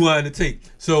 rewind the tape.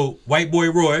 So White Boy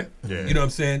Roy, you know what I'm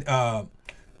saying?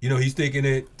 You know, he's thinking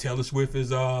that Taylor Swift is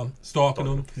stalking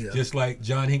him, just like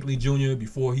John Hinckley Jr.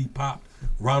 before he popped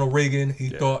Ronald Reagan. He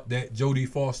thought that Jodie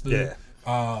Foster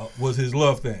was his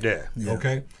love thing.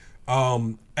 Okay.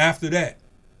 After that,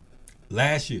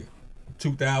 last year,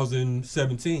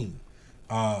 2017,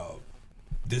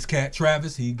 this cat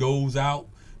Travis, he goes out,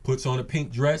 puts on a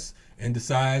pink dress, and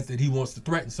decides that he wants to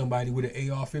threaten somebody with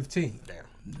an AR-15.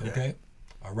 Damn. Okay.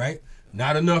 All right.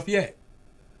 Not enough yet.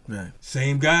 Right.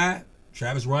 Same guy,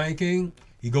 Travis Ryan King,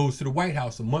 he goes to the White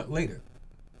House a month later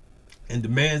and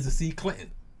demands to see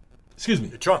Clinton. Excuse me.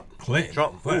 Trump. Clinton.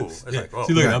 Trump. Ooh, Facts. it's like, oh.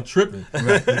 See, look, Right. I'm tripping.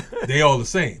 They all the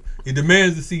same. He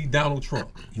demands to see Donald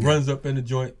Trump. He runs up in the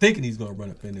joint, thinking he's going to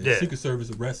run up in there. Yeah. Secret Service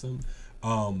arrests him.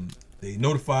 They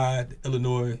notified the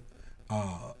Illinois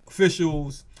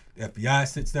officials. The FBI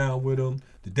sits down with him.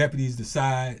 The deputies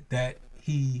decide that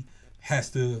he has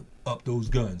to up those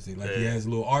guns. He has a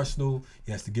little arsenal.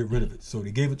 He has to get rid of it. So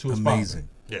they gave it to his Amazing.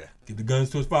 father. Give the guns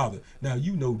to his father. Now,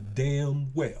 you know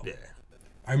damn well.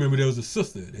 I remember there was a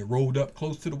sister that rolled up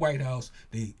close to the White House.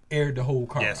 They aired the whole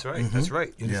car. That's right. That's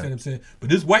right. You understand what I'm saying? But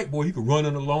this white boy, he could run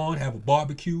on the lawn, have a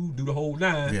barbecue, do the whole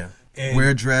nine. Yeah. And Wear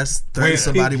a dress, threaten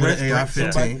somebody with an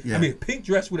AR-15. Yeah. I mean, pink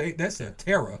dress with that's a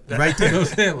terror. Right there. You know what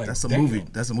I'm saying? Like, That's a damn. movie.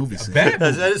 That's a movie scene. Bad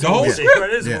movie. That is the a whole movie scene.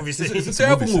 script. It is a movie scene. It's a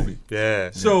terrible movie.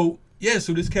 Yeah. So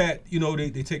this cat, you know, they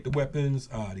take the weapons,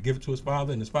 they give it to his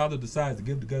father, and his father decides to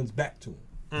give the guns back to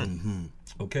him.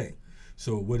 Okay.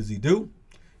 So what does he do?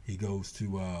 He goes to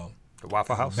the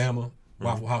Waffle House, Alabama,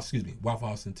 Waffle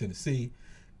House in Tennessee,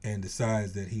 and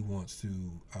decides that he wants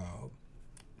to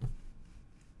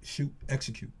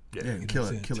execute. And kill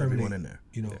everyone in there.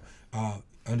 You know,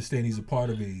 understand he's a part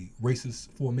of a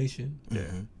racist formation.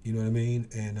 You know what I mean?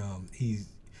 And he's,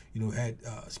 you know, had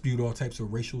spewed all types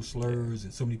of racial slurs,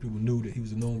 and so many people knew that he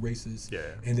was a known racist.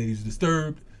 And that he was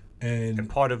disturbed. And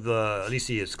part of the, at least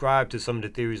he ascribed to some of the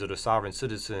theories of the sovereign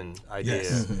citizen idea,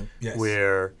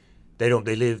 where they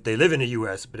live in the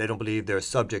U.S., but they don't believe they're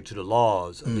subject to the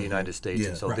laws of the United States,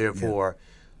 and so therefore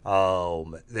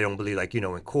they don't believe, like, you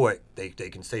know, in court they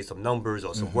can say some numbers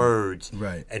or some words,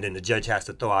 and then the judge has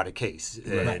to throw out a case,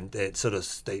 and they sort of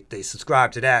they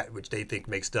subscribe to that, which they think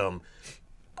makes them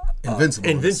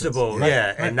invincible,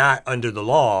 and not under the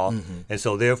law, and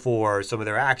so therefore some of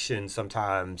their actions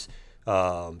sometimes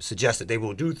suggest that they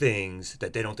will do things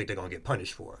that they don't think they're going to get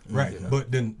punished for. Right. You know?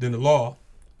 But then the law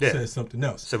says something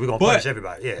else. So we're going to punish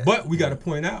everybody. But we got to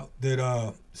point out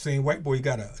that same white boy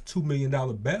got a $2 million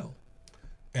bail.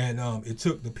 And it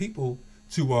took the people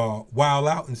to wild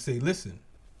out and say, listen,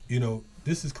 you know,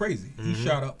 this is crazy. He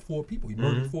shot up 4 people. He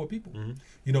murdered 4 people.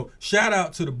 You know, shout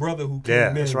out to the brother who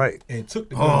came in and took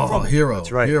the gun from him. Hero.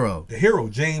 That's right. Hero. The hero,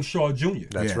 James Shaw Jr.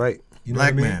 That's right. You know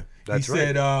Black what I mean? man. That's he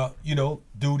right. said, you know,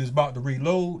 dude is about to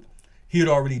reload. He had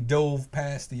already dove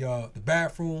past the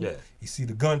bathroom. You see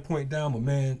the gun point down. My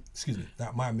man, excuse me,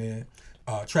 not my man,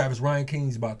 Travis Ryan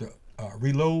King's about to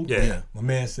reload. My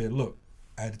man said, look,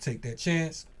 I had to take that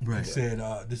chance. He said,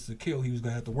 this is a kill he was going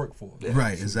to have to work for.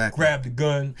 Right, So exactly. Grabbed the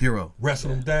gun. Hero.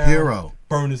 Wrestled him down. Hero.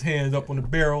 Burned his hands up on the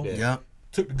barrel.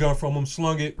 Took the gun from him,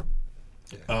 slung it.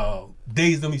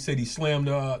 Dazed him. He said he slammed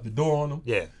the door on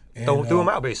him. And, threw him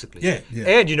out, basically. Yeah.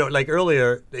 And, you know, like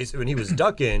earlier, when he was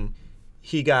ducking,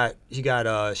 he got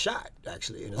shot,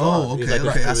 actually. In his arm. He was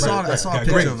like, I saw a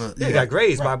picture of it. He got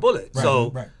grazed by a bullet.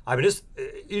 So, I mean, this,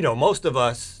 you know, most of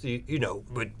us, you know,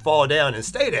 would fall down and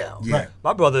stay down.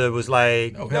 My brother was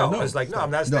like, no. It's like, no,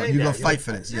 I'm not staying down. You're going to fight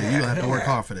for this. You're going to have to work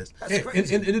hard for this. That's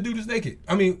crazy. And the dude is naked.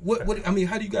 I mean, what? I mean,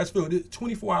 how do you guys feel?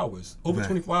 24 hours, over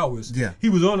 24 hours. He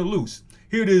was on the loose.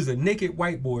 Here it is, a naked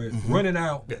white boy running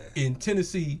out in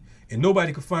Tennessee, and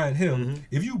nobody could find him.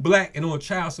 If you black and on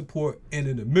child support and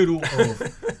in the middle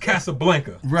of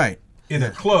Casablanca, in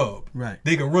a club,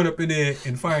 they can run up in there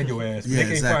and find your ass. But they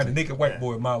can't find a naked white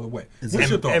boy a mile away. What's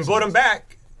your thoughts? And brought him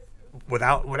back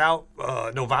without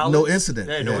no violence. No incident.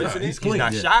 No incident. He's clean.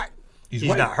 Not shot. He's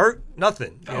white. not hurt.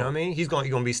 Nothing. You know what I mean? He's going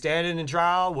to be standing in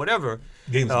trial, whatever.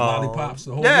 Gave him some lollipops.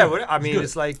 The whole thing. I mean,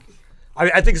 it's like,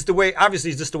 I think it's the way.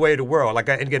 Obviously, it's just the way of the world. Like,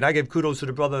 again, I give kudos to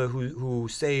the brother who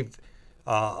saved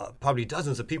probably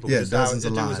dozens of people. Dozens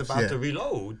of lives. Was about to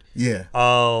reload.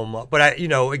 But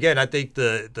I think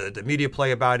the media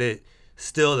play about it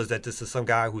still is that this is some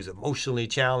guy who's emotionally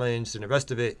challenged and the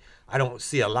rest of it. I don't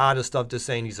see a lot of stuff just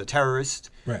saying he's a terrorist.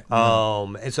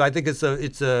 And so I think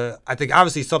I think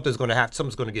obviously something's going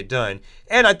to get done.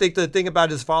 And I think the thing about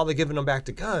his father giving him back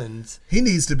the guns, he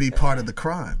needs to be part of the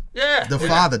crime. The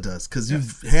father does, because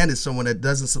you've handed someone that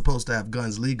doesn't supposed to have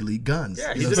guns legally guns.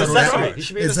 He's an accessory. He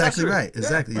should be an exactly accessory. Right.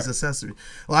 Exactly. He's accessory.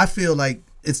 Well, I feel like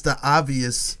it's the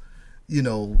obvious,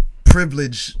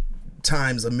 privilege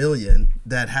times a million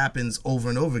that happens over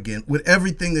and over again with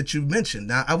everything that you mentioned.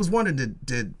 Now, I was wondering,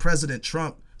 did President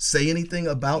Trump say anything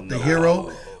about the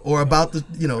hero or about the,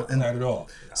 and not at all.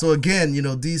 So again,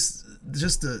 these,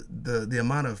 just the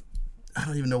amount of, I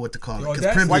don't even know what to call it, because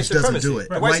White privilege doesn't supremacy. do it.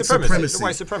 Right.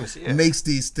 White supremacy makes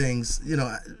these things,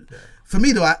 for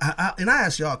me though, I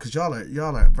ask y'all, because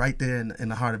y'all are right there in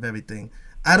the heart of everything.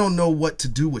 I don't know what to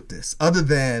do with this other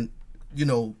than,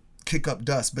 kick up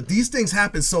dust. But these things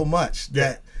happen so much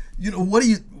that,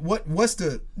 what's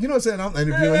the, you know what I'm saying? I'm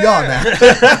interviewing y'all now.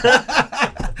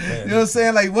 You know what I'm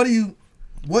saying? Like,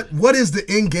 what is the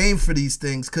end game for these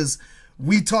things? Because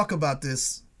we talk about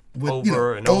this with,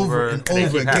 over and over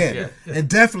again. And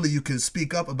definitely you can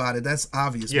speak up about it. That's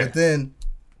obvious. But then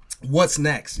what's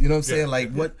next? You know what I'm saying?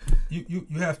 Like what you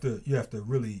have to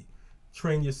really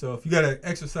train yourself. You got to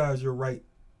exercise your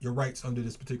rights under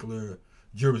this particular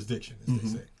jurisdiction, as they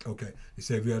say. Okay. They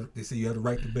say you have the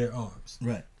right to bear arms.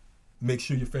 Right. Make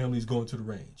sure your family's going to the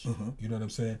range. You know what I'm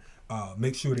saying?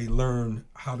 Make sure they learn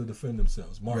how to defend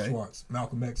themselves. Martial arts.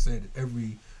 Malcolm X said that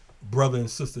every brother and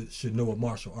sister should know a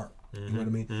martial art. You know what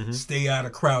I mean? Stay out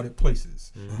of crowded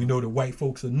places. We know that white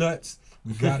folks are nuts.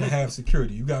 We got to have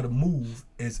security. You got to move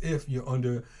as if you're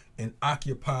under an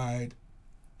occupied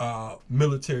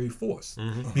military force.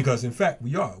 Because in fact,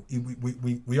 we are.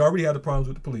 We already had the problems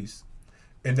with the police.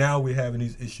 And now we're having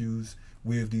these issues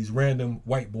with these random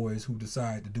white boys who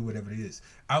decide to do whatever it is.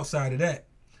 Outside of that,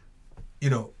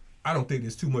 I don't think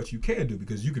there's too much you can do,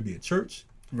 because you could be at church.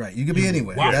 Right, you could be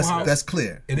anywhere. That's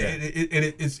clear. And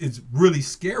it's really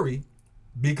scary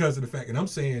because of the fact, and I'm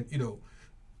saying,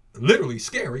 literally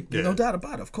scary. No doubt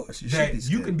about it, of course.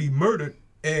 You can be murdered,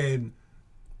 and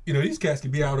these cats can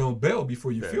be out on bail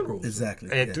before your funeral. Exactly.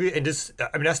 And that's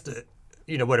the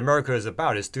what America is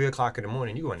about. It's 3:00 in the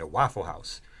morning. You go into Waffle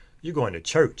House. You're going to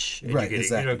church, and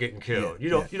you're getting killed. You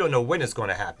don't know when it's going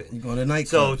to happen. You're going to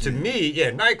nightclub. So to me,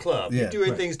 nightclub. You're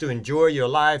doing things to enjoy your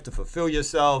life, to fulfill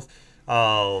yourself,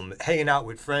 hanging out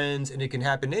with friends, and it can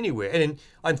happen anywhere. And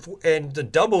the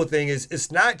double thing is,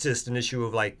 it's not just an issue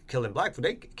of like killing black folk.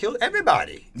 They kill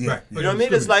everybody. Right. You know what I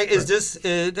mean? It's like just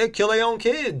they kill their own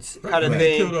kids, kind of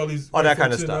thing, all that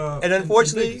kind of stuff. And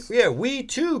unfortunately, we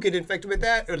too get infected with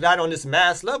that, not on this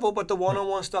mass level, but the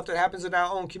one-on-one stuff that happens in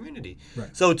our own community.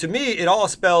 Right. So to me, it all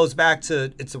spells back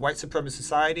to it's a white supremacist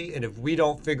society, and if we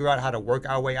don't figure out how to work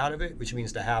our way out of it, which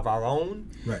means to have our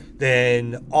own,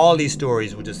 then all these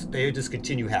stories will just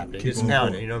continue happening. It's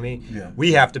pounding. You know what I mean? Yeah.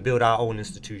 We have to build our own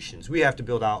institutions. We have to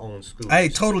build our own schools. I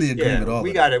totally agree with all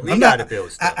we that. We got to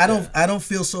build stuff. I don't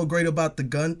feel so great about the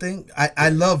gun thing. I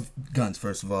love guns,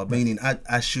 first of all, meaning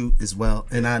I shoot as well,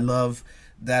 and I love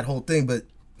that whole thing. But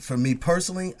for me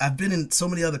personally, I've been in so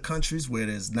many other countries where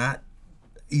there's not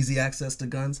easy access to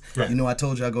guns. Right. I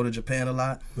told you I go to Japan a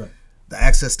lot. Right. The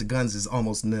access to guns is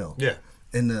almost nil. Yeah.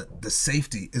 And the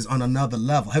safety is on another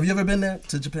level. Have you ever been there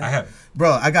to Japan? I haven't.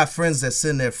 Bro, I got friends that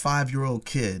send their 5-year-old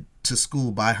kid to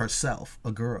school by herself,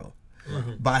 a girl,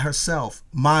 by herself,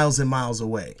 miles and miles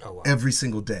away, every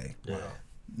single day. Yeah.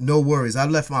 No worries. I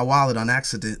left my wallet on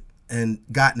accident and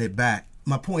gotten it back.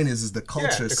 My point is the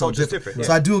culture is so different. Yeah.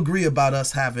 So I do agree about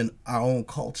us having our own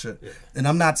culture. Yeah. And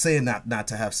I'm not saying not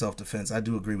to have self-defense. I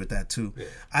do agree with that too. Yeah.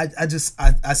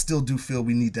 I still do feel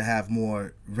we need to have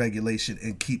more regulation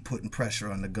and keep putting pressure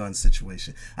on the gun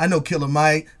situation. I know Killer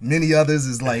Mike, many others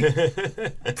is like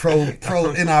pro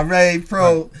NRA,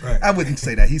 pro. Right. I wouldn't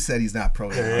say that. He said he's not pro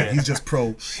NRA. He's just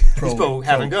pro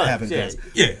having guns.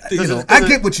 I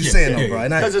get what you're saying though, bro.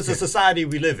 Because it's a society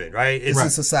we live in, right? It's a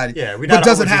society. Yeah, but it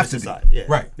doesn't have to be. Yeah.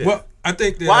 Right. Yeah. Well, I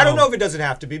think that. Well, I don't know if it doesn't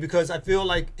have to be, because I feel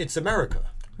like it's America.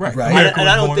 Right. And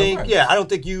I don't think. Yeah, I don't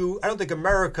think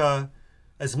America,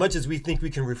 as much as we think we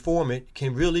can reform it,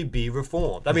 can really be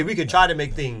reformed. I mean, we can try to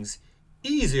make things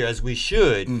easier, as we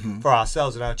should, for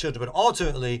ourselves and our children, but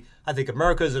ultimately, I think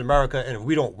America is in America, and if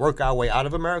we don't work our way out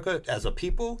of America as a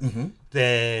people,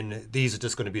 then these are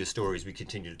just going to be the stories we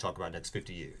continue to talk about next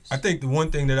 50 years. I think the one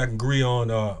thing that I can agree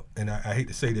on, and I hate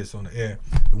to say this on the air,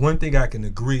 the one thing I can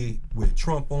agree with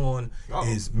Trump on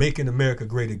is making America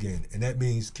great again. And that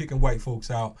means kicking white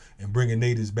folks out and bringing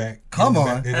natives back. Come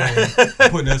on.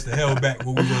 Putting us the hell back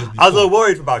where we was before. I was a little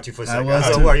worried about you for a second. I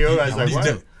was worried. I was like,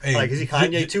 what? Hey, like, is he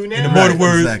Kanye too now? In the more the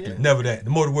words, never that.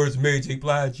 The more the words of Mary J.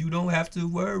 Blige, you don't have to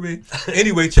worry.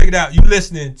 Anyway, check it out. You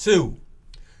listening to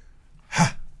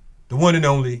the one and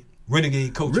only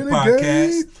Renegade Culture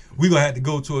Podcast. We're going to have to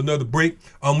go to another break.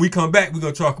 We come back, we're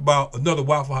going to talk about another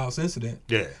Waffle House incident.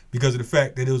 Yeah. Because of the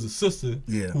fact that there was a sister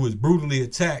who was brutally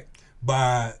attacked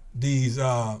by these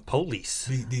police.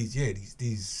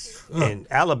 These in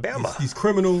Alabama. These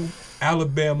criminal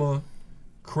Alabama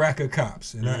Cracker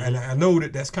Cops. And I know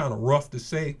that's kind of rough to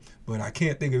say, but I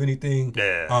can't think of anything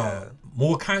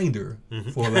more kinder,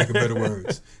 for lack of better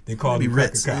words, than calling them Cracker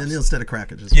Ritz, Cops. instead of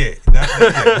Cracker. Just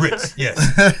Ritz, yes.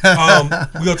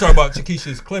 We're going to talk about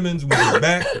Chiquisha Clemons when we get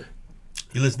back.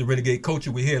 You listen to Renegade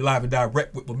Culture. We're here live and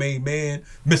direct with my main man,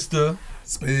 Mr.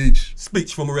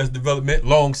 Speech from Arrested Development,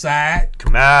 alongside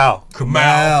Kamal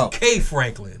K.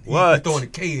 Franklin. What? Throwing the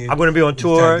K in. I'm going to be on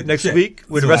tour next week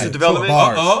with Arrested Development.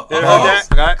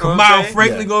 Kamal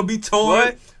Franklin going to be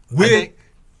touring with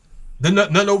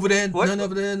none over there in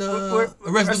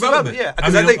Arrested Development. Yeah,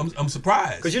 I'm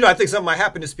surprised. Because I think something might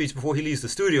happen to Speech before he leaves the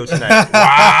studio tonight.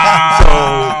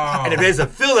 Wow! And if there's a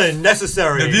fill-in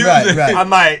necessary, I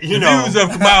might, the views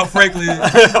of Kamal Franklin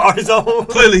are his own.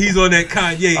 Clearly, he's on that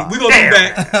Kanye. We're gonna be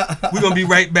back. We're gonna be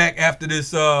right back after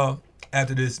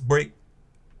this break,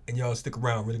 and y'all stick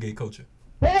around. Renegade Culture.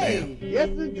 Hey, yes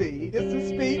indeed. This is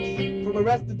Speech from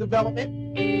Arrested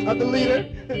Development. I'm the leader.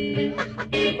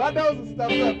 My nose is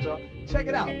stuffed up, y'all. Check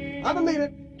it out. I'm the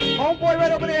leader. Homeboy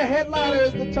right over there, headliner,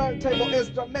 is the turntable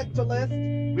instrumentalist.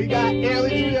 We got Airly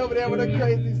Tree over there with a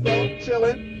crazy soul,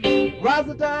 chillin'.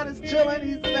 Razadon is chillin',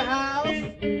 he's in the house.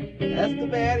 That's the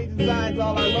man, he designs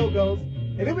all our logos.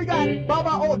 And then we got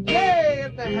Baba O'Day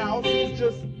in the house. He's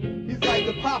like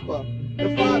the papa,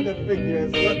 the father figure.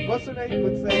 What's her name?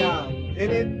 Would say, and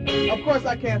then, of course,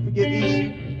 I can't forget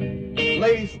Ishi.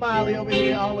 Lady Smiley over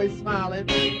here, always smiling.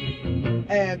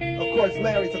 And, of course,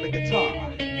 Larry's on the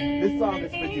guitar. This song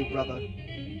is for you, brother.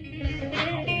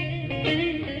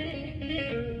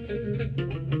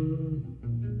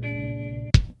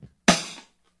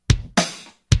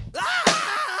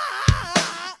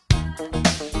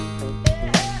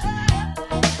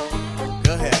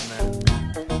 Go ahead, man.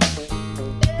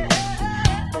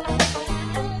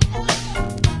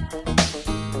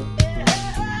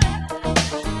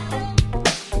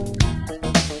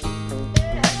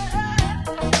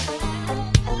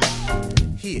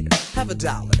 Here, have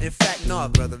 $1. In fact, no,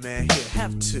 brother man, here,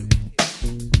 have $2.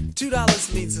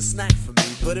 $2 means a snack for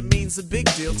me, but it means a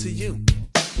big deal to you.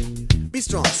 Be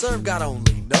strong, serve God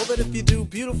only. Know that if you do,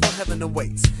 beautiful heaven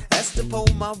awaits. That's the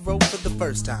poem I wrote for the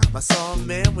first time. I saw a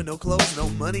man with no clothes, no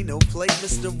money, no plate,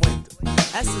 Mr. Wendell.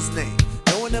 That's his name.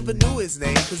 No one ever knew his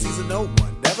name, cause he's an old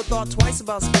one. Never thought twice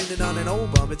about spending on an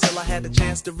old bum until I had the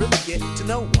chance to really get to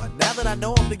know one. Now that I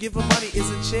know him, to give him money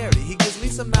isn't charity. He gives me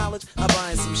some knowledge, I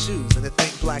buy him some shoes. And to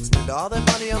think blacks spend all that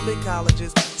money on big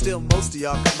colleges, still most of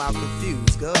y'all come out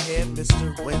confused. Go ahead,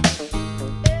 Mr. Wendell.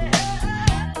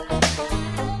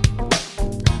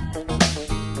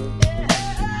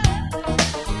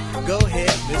 Go ahead,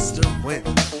 Mr.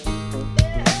 Wendell.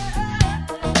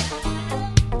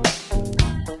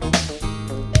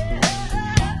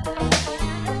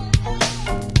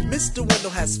 Mr. Wendell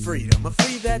has freedom, a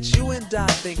free that you and I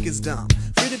think is dumb.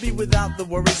 Free to be without the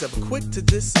worries of a quick to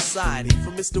diss society,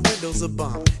 for Mr. Wendell's a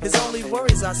bum. His only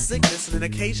worries are sickness and an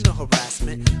occasional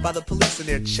harassment by the police in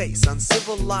their chase.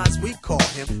 Uncivilized we call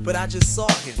him, but I just saw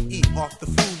him eat off the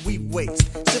food we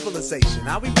waste. Civilization,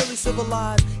 are we really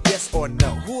civilized? Yes or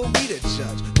no? Who are we to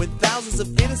judge when thousands of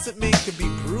innocent men could be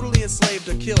brutally enslaved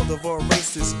or killed over a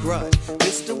racist grudge?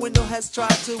 Mr. Wendell has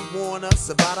tried to warn us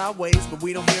about our ways, but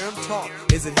we don't hear him talk.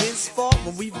 Is it his fault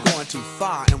when we've gone too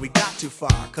far and we got too far?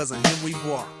 Cause on him we've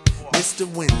walked. Mr.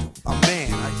 Wendell, a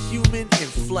man, a human in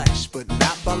flesh, but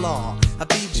not by law. I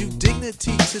feed you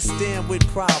dignity to stand with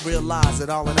pride. Realize that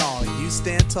all in all, you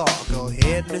stand tall. Go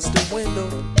ahead, Mr. Wendell.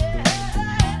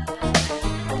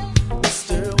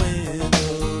 Mr.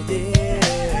 Wendell, yeah.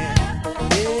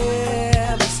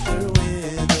 Yeah, Mr.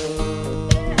 Wendell.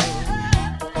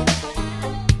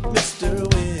 Mr.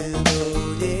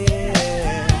 Wendell,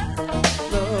 yeah.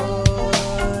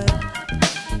 Lord.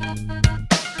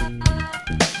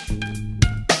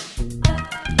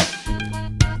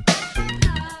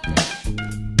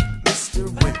 Mr.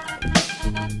 Wendell.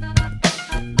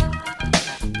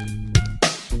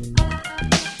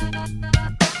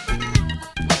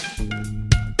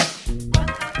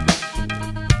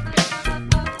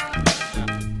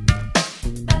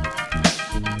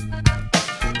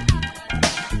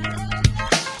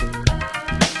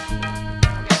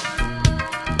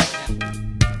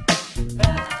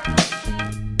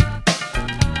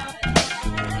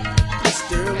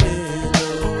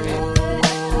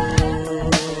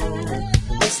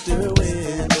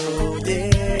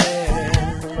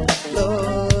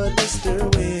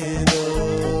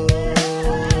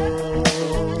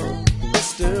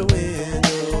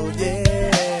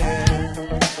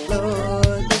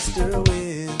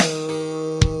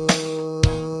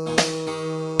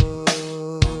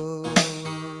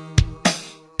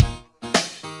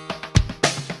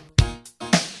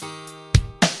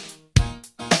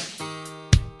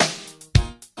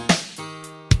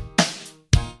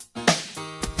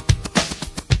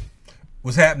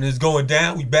 What's happening is going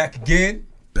down. We back again.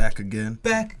 Back again.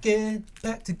 Back again.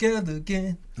 Back together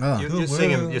again. Oh.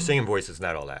 Your singing voice is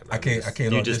not all that. I can't.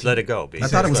 You just let it go. I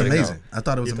thought it was amazing. I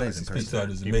thought it was amazing. I thought it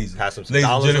was You amazing. pass some Ladies and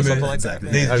dollars or gentlemen, something like that.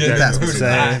 Exactly. Ladies and Pass gentlemen, some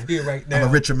we're live sand. here right now. I'm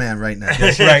a richer man right now.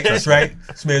 That's right. That's right.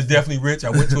 This man's definitely rich. I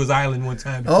went to his island one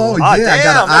time before. Oh, yeah, I got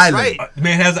damn, an that's island. right. The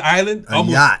man has an island. A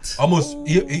yacht.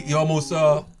 He almost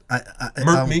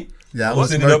murked me. Yeah, I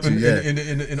almost almost ended up murked in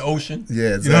you, the ocean.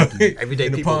 Yeah, exactly. You know? Everyday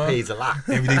In the people pond. pays a lot.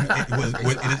 Every day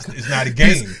it's not a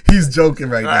game. He's joking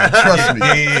right now. Trust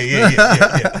me.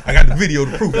 Yeah. I got the video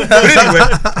to prove it.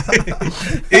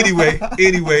 But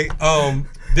anyway,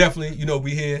 definitely,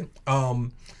 we here.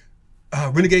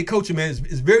 Renegade Culture, man,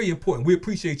 is very important. We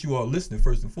appreciate you all listening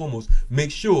first and foremost.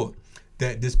 Make sure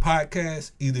that this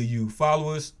podcast, either you follow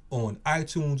us on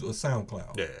iTunes or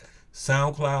SoundCloud. Yeah.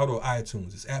 SoundCloud or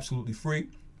iTunes. It's absolutely free.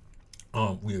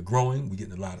 We are growing. We're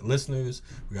getting a lot of listeners.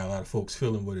 We got a lot of folks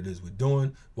feeling what it is we're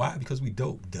doing. Why? Because we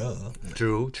dope. Duh.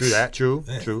 True that. True.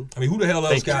 I mean, who the hell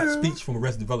else Thank got you. speech from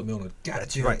Arrested Development on a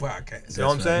goddamn right. podcast? You know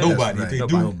what I'm saying? Nobody. That's If they right.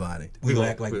 do, Nobody. we gonna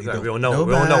act like they don't. We don't know.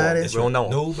 Nobody. We don't know.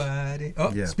 Nobody.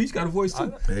 Oh, Yeah. Speech got a voice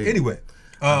too. Hey. Anyway,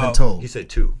 I've been told. He said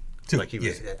two. Two. Like he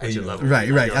was Yeah. at your level. Right.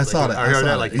 I saw that. I heard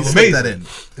that. Like He he slipped amazing. that in.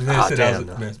 The man said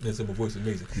damn. man said my voice is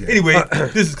amazing. Anyway,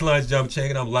 this is Kalonji Jamba Chang,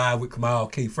 and I'm live with Kamal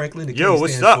K. Franklin. The K Yo,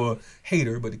 what's stands up? for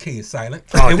hater, but the K is silent.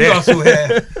 Oh, and we damn. also have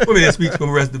women that speaks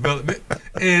from Arrested Development.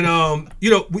 And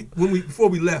before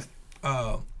we left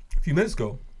a few minutes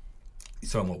ago, we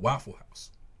talking about Waffle House.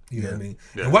 You know what I mean?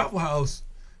 Yeah. And Waffle House,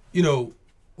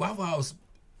 Waffle House.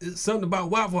 It's something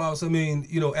about Waffle House. I mean,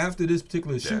 after this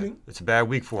particular shooting, It's a bad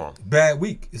week for him. bad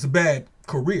week. It's a bad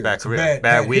career. Bad It's a career.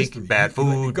 Bad week. history. Bad You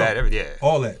let it food. go. Bad everything. Yeah.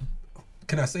 All that.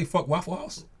 Can I say fuck Waffle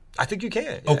House? I think you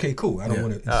can. Yeah. Okay, cool. I don't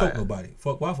want to insult right. nobody.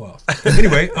 Fuck Waffle House.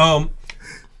 Anyway,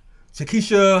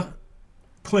 Shakisha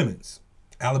Clemens,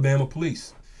 Alabama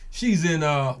police. She's in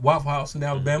Waffle House in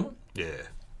Alabama. Yeah.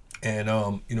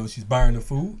 And she's buying the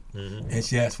food, and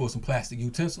she asked for some plastic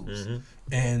utensils.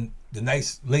 And the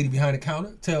nice lady behind the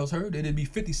counter tells her that it'd be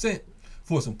 50 cents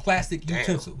for some plastic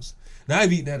utensils. Now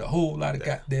I've eaten at a whole lot of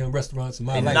goddamn restaurants in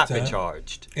my And lifetime. not been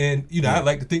charged. And I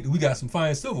like to think that we got some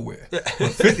fine silverware. But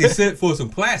 50 cents for some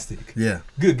plastic. Yeah.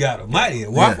 Good God Almighty.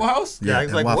 At Waffle House? Yeah, I was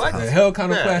and like, Waffle what? House. The hell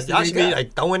kind of Yeah, plastic y'all they should be got?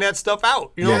 like throwing that stuff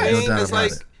out. You know what I no mean? doubt It's about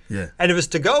like, it. Yeah. and if it's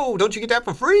to go, don't you get that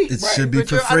for free? It should be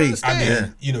for I free.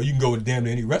 understand. You can go to damn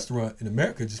near any restaurant in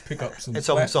America, just pick up some And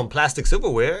plastic. some plastic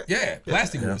silverware. Yeah,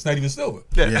 plastic. It's not even silver.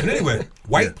 Yeah. But anyway,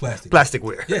 white plastic.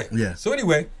 Plasticware. Yeah. Yeah. So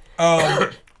anyway,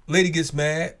 lady gets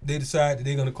mad. They decide that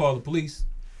they're going to call the police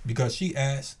because she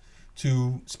asked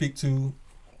to speak to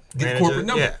get Manager, the corporate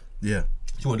number. Yeah.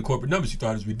 She wanted the corporate number. She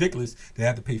thought it was ridiculous. They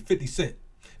had to pay 50 cents.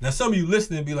 Now, some of you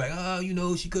listening be like,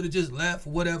 she could have just left or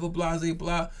whatever, blah, blah,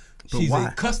 blah. She's why?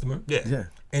 a customer. Yeah.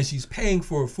 And she's paying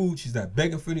for her food. She's not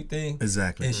begging for anything.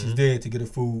 Exactly. And she's there to get her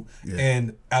food. Yeah.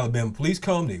 And Alabama police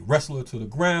come. They wrestle her to the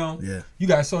ground. Yeah. You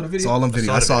guys saw the video? It's all on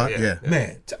video. I saw it. video, Yeah.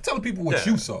 Man, tell the people what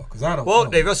you saw, because I don't Well,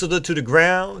 know. they wrestled her to the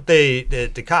ground.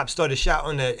 The cops started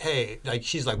shouting that, hey, like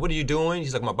she's like, what are you doing?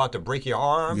 She's like, I'm about to break your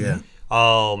arm. Yeah.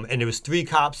 And there was 3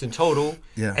 cops in total.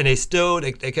 Yeah. And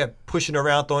they kept pushing her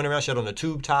around, throwing her around. She had on a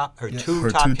tube top. Her tube Her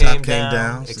top tube came top came down,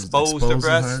 down, so exposed exposing her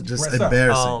breast. her, just Breast up.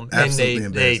 embarrassing. And Absolutely they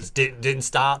embarrassing. didn't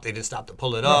stop. They didn't stop to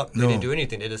pull it up. They No. didn't do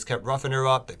anything. They just kept roughing her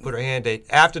up. They put her hand.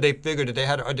 After they figured that they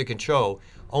had her under control,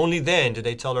 only then did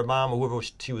they tell her mom or whoever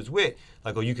she was with,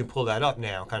 like, oh, you can pull that up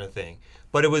now, kind of thing.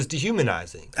 But it was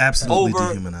dehumanizing. Absolutely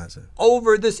dehumanizing.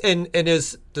 Over this, and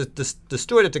there's the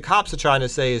story that the cops are trying to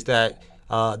say is that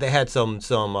they had some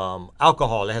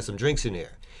alcohol. They had some drinks in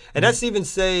there, and let's even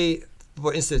say,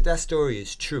 for instance, that story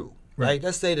is true, right?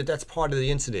 Let's say that that's part of the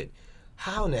incident.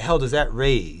 How in the hell does that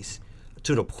raise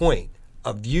to the point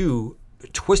of you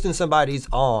twisting somebody's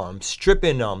arm,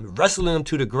 stripping them, wrestling them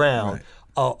to the ground?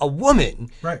 A woman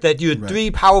that you're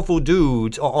 3 powerful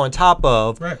dudes are on top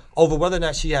of over whether or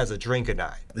not she has a drink or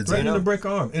not. Threatening to break her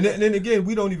arm. And then again,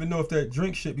 we don't even know if that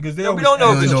drink shit, because they we don't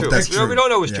know if it's true. We don't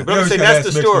know if it's true. But I'm saying that's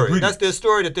the story. That's their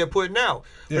story that they're putting out.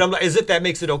 But I'm like, as if that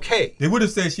makes it okay. They would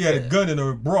have said she had a gun in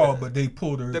her bra, but they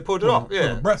pulled her. They pulled it off. Pulled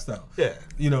her breast out. Yeah.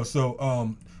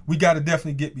 So we got to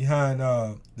definitely get behind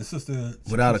the sister.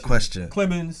 Without a question.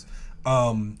 Clemens.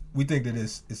 We think that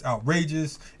it's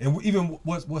outrageous, and even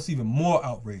what's even more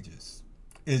outrageous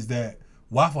is that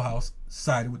Waffle House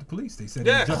sided with the police. They said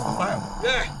it was justifiable.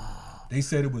 Yeah. They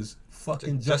said it was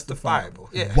fucking justifiable.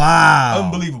 Yeah. Wow.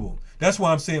 Unbelievable. That's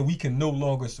why I'm saying we can no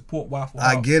longer support Waffle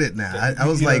House. I get it now. I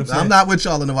was You know like, what I'm I'm saying? not with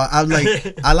y'all in the I was You know like, what I'm I'm saying? not with y'all in the Waffle.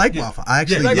 I'm like, I like Waffle. I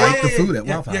actually like the food at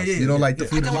Waffle House. You don't like the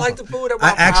food at Waffle House? I don't like the food at I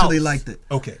Waffle actually House. liked it.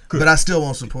 Okay, good. But I still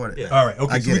won't support it. All right,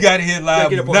 okay. I So get we it. got it here live.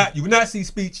 get a You will not see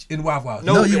Speech in Waffle House.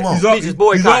 No, you won't. Speech is He's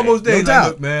boycotted. almost there. No He's doubt.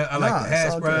 like, look, man, I like Nah, the it's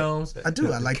hash all good. browns. I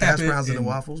do. I like the hash Capit browns and the and-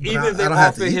 waffles. But Even I if they don't have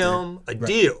offer to eat him there. a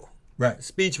deal, Right.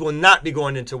 Speech will not be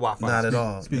going into Waffle House. Not at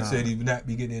all. Speech Nah. said he would not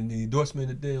be getting the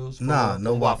endorsement of deals. For Nah,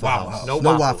 no Waffle House. No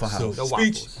No waffles. Waffle House. So No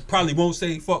Speech waffles. probably won't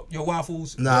say fuck your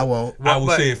waffles. No, I won't. I will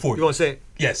But say it for you. You want to say it?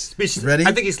 Yes. Speech. Ready?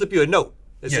 I think he slipped you a note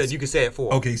that Yes. said you can say it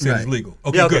for him. Okay, he said it's Right. legal.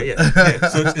 Okay, Yeah, okay, good. yeah.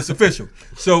 So it's official.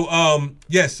 So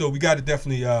yes, so we got to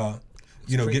definitely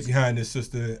get behind this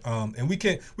sister, and we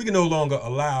can no longer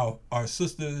allow our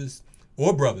sisters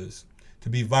or brothers to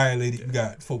be violated. You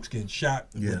got folks getting shot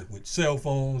with cell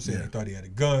phones saying they thought he had a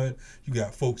gun. You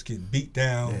got folks getting beat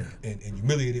down and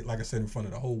humiliated, like I said, in front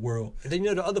of the whole world. And then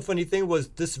the other funny thing was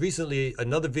this recently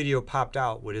another video popped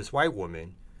out with this white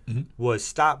woman was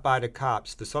stopped by the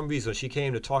cops for some reason. She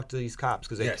came to talk to these cops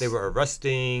because they were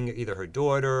arresting either her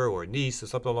daughter or niece or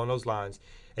something along those lines.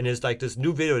 And there's like this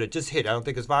new video that just hit. I don't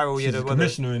think it's viral She's yet. a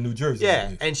commissioner in New Jersey. I Yeah,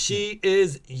 believe. and she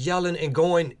is yelling and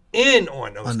going in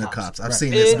on those On the cops. cops. I've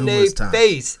seen this numerous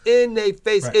times. In their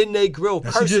face, Right. in their grill,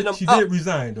 Now, cursing them she up. did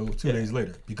resign though 2 days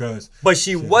later because. But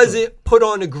she wasn't put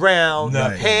on the ground,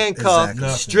 Nothing. handcuffed,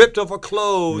 Exactly. stripped of her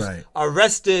clothes, Right.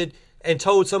 arrested, and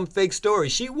told some fake story.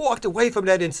 She walked away from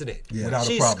that incident. Yeah. Without a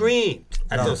She problem. screamed at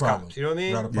Without a those problem. cops. You know what I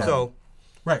mean? Without a problem. So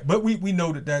Right, but we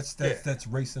know that's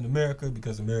race in America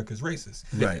because America's racist.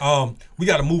 Right. We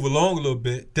got to move along a little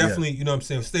bit. Definitely, you know what I'm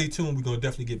saying. Stay tuned. We're gonna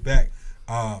definitely get back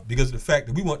because of the fact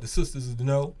that we want the sisters to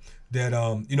know that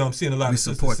you know I'm seeing a lot We of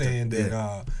sisters support them. saying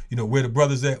that you know where the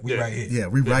brothers at. We right here. Yeah,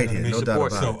 we right You know here. what I No mean? doubt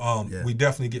about it. So Yeah. we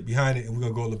definitely get behind it, and we're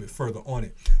gonna go a little bit further on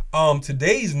it.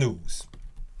 Today's news,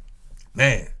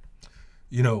 man.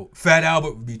 You know, Fat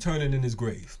Albert would be turning in his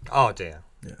grave. oh damn.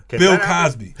 Yeah. Can Bill that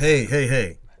happen? Cosby.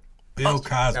 Hey. Bill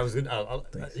Cosby. That was good.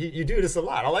 You do this a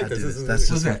lot. I like this. do This this. is- That's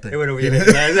just What's my that? thing. It went over your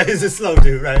head. He's a slow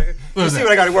dude, right? You What's see that?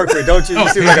 what I got to work with, don't you? You Oh,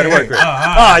 see what I got to work with.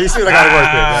 You see what I got to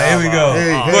work with. Here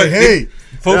we go. Hey.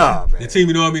 Folks, Nah, man. the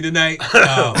teaming on me tonight.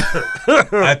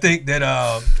 I think that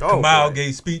Kamal boy.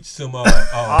 gave Speech some.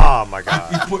 Oh my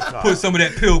God. He put some of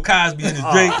that Bill Cosby in his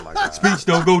drink. my God. Speech,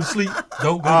 don't go to sleep.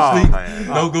 Don't go Oh, to sleep. man.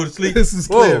 Don't go to sleep. This is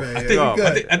clear, Whoa.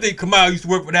 man. I think Kamal used to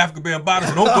work with Africa Bambaataa,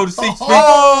 so don't go to sleep. Speech.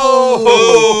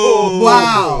 Oh,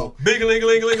 wow. Bing a ling a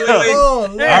ling a ling a ling. Oh,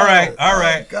 All right.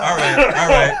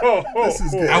 This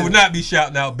is good. I would not be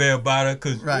shouting out Bambaataa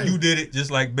because Right. you did it just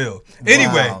like Bill.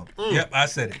 Anyway, Wow. yep, I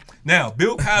said it. Now,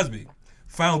 Bill Cosby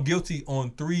found guilty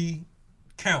on 3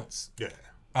 counts in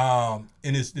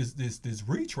this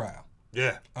retrial.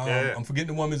 Yeah. I'm forgetting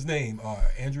the woman's name,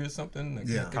 Andrea something. I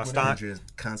Yeah, can't think what it is.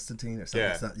 Constantine or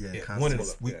something. Yeah. Yeah, One of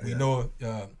Constantine. we know.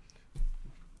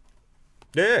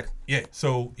 Yeah. Yeah,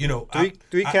 so you know,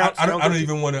 Three counts. I don't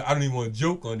even want to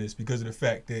joke on this because of the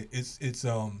fact that it's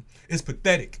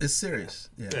pathetic. It's serious.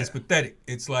 Yeah. It's pathetic.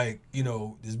 It's like, you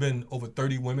know, there's been over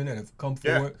 30 women that have come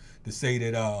forward to say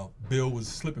that Bill was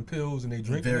slipping pills and they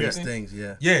drink Various and everything. things,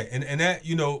 yeah. Yeah, and that,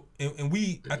 you know, and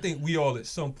I think we all at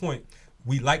some point,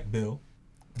 we like Bill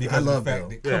because I of love the fact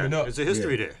Bill. that coming up. There's a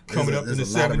history there. Coming up in the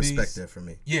 70s. There's a lot of respect there for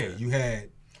me. Yeah, you had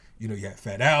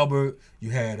Fat Albert, you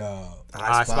had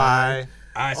I Spy.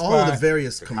 I Spy. All the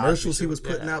various commercials Cosby he was Show,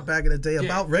 putting yeah. out back in the day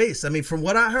about race. I mean, from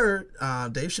what I heard,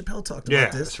 Dave Chappelle talked Yeah,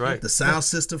 about this. that's right. The sound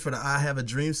system for the I Have a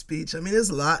Dream speech. I mean, there's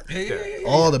a lot. Yeah.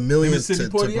 All the millions Mississippi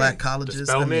to 48. black colleges. The I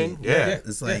Spelman, mean, yeah.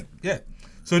 It's like yeah.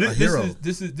 So this hero.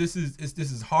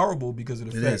 is horrible because of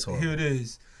the It fact is that horrible. here it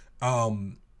is,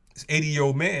 this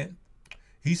 80-year-old man,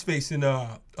 he's facing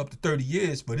up to 30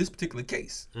 years for this particular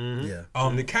case. yeah.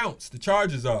 The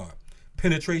charges are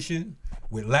penetration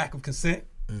with lack of consent,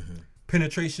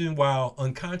 penetration while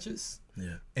unconscious,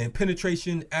 Yeah. and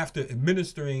penetration after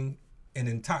administering an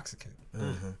intoxicant.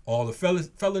 All the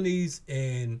felonies,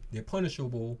 and they're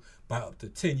punishable by up to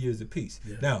 10 years apiece.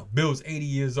 Now, Bill's 80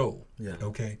 years old. Yeah.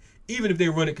 Okay. Even if they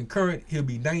run it concurrent, he'll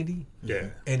be 90. Yeah.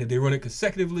 And if they run it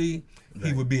consecutively,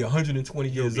 he would be 120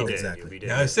 years old. Exactly.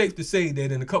 Now, it's safe to say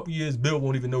that in a couple years, Bill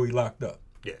won't even know he locked up.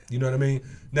 Yeah. You know what I mean?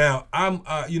 Now, I'm,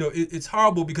 it's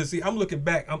horrible because, see, I'm looking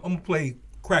back. I'm going to play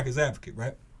cracker's advocate,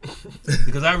 right?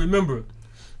 Because I remember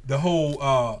the whole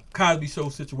Cosby Show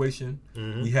situation.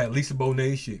 We had Lisa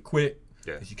Bonet. She had quit.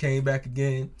 Yeah. And she came back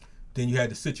again. Then you had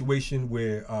the situation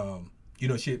where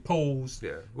she had posed.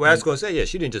 Yeah. Well, I was going to say,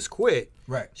 she didn't just quit.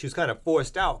 Right. She was kind of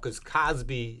forced out because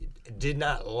Cosby did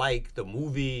not like the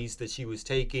movies that she was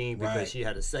taking because she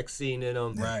had a sex scene in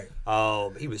them. Right.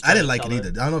 He was. I didn't like it either.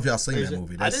 I don't know if y'all seen that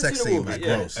movie. That sex scene was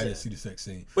gross. I didn't see the sex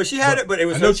scene. But she had it. But it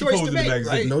was her choice to make,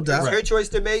 right? No doubt. It was her choice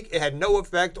to make. It had no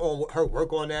effect on her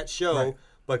work on that show. Right.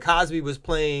 But Cosby was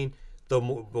playing the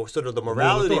sort of the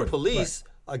morality police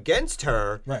against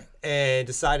her, and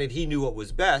decided he knew what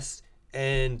was best,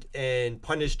 and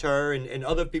punished her, and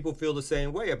other people feel the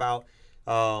same way about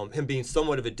him being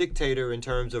somewhat of a dictator in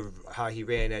terms of how he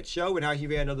ran that show and how he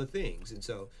ran other things, and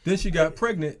so then she got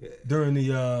pregnant during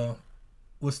the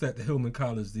what's that? The Hillman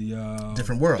College, the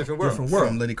Different World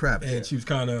from Lenny Kravitz, and she was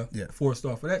kind of forced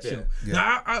off of that show.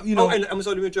 Yeah. Now, and I'm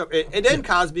sorry to interrupt. And then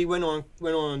Cosby went on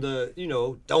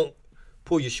the don't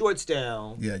pull your shorts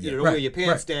down. Don't wear your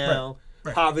pants down.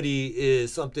 Right. Poverty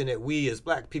is something that we as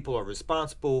black people are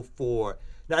responsible for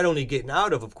not only getting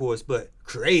out of course, but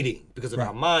creating because of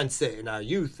our mindset and our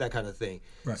youth, that kind of thing.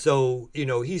 Right. So,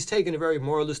 he's taken a very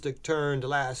moralistic turn the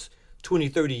last 20,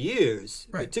 30 years,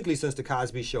 particularly since the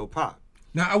Cosby Show popped.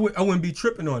 Now, I wouldn't be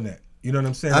tripping on that. You know what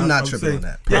I'm saying? I'm not tripping on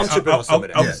that. I'm tripping on some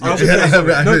of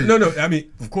that. No. I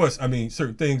mean, of course,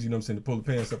 certain things, to pull the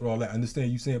pants up and all that. I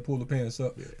understand you saying pull the pants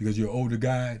up because you're an older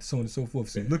guy, so on and so forth.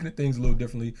 So looking at things a little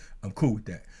differently, I'm cool with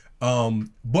that.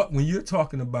 But when you're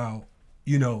talking about,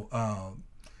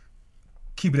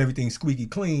 keeping everything squeaky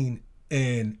clean,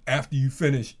 and after you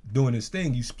finish doing this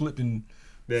thing, you flipping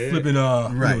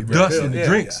dust in the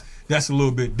drinks, that's a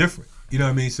little bit different. You know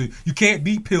what I mean? So you can't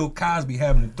be Bill Cosby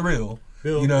having a thrill.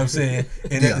 You know what I'm saying?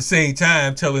 And at the same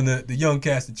time telling the young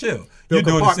cast to chill. Bill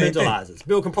compartmentalizes.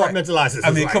 Bill compartmentalizes. I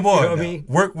mean, come on. You know what I mean?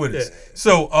 Work with us.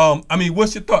 So,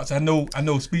 what's your thoughts? I know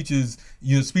your speech is,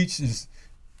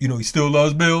 he still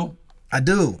loves Bill. I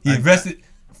do. He invested,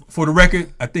 for the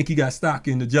record, I think he got stock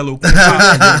in the Jello. You know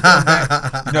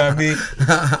what I mean?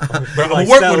 But I'm going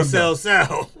to work with him.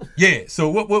 Sell. Yeah. So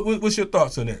what's your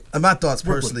thoughts on that? My thoughts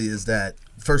personally is that,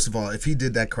 first of all, if he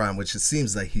did that crime, which it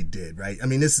seems like he did, right? I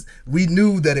mean, we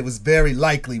knew that it was very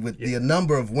likely with the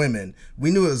number of women. We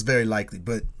knew it was very likely,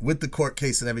 but with the court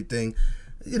case and everything,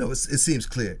 it seems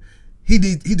clear. He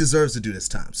deserves to do this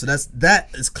time. So that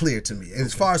is clear to me. And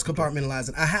as far as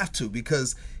compartmentalizing, I have to,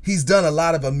 because he's done a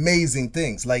lot of amazing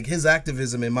things. Like his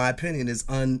activism, in my opinion,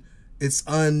 it's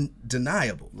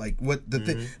undeniable. Like what the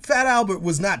thing. Fat Albert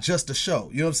was not just a show.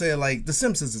 You know what I'm saying? Like The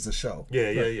Simpsons is a show.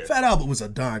 Yeah. Fat Albert was a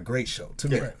darn great show to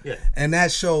me. Yeah. And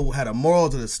that show had a moral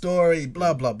to the story,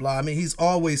 blah, blah, blah. I mean, he's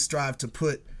always strived to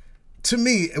put, to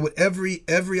me, with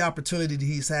every opportunity that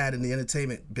he's had in the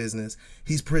entertainment business,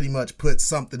 he's pretty much put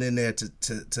something in there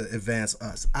to advance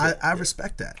us. I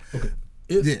respect that. Okay.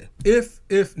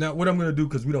 If now what I'm going to do,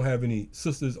 because we don't have any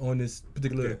sisters on this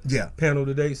particular panel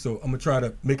today, so I'm going to try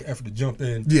to make an effort to jump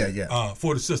in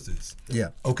for the sisters. Yeah.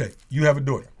 Okay. You have a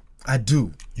daughter. I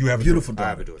do. You have a beautiful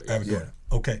daughter. daughter. I have a daughter. I have a daughter.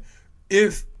 Okay.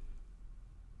 If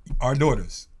our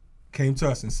daughters came to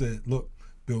us and said, look,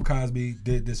 Bill Cosby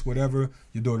did this, whatever,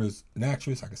 your daughter's an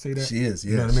actress, I can say that. She is,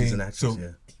 yeah. You know what I mean? She's an actress,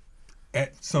 so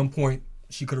at some point,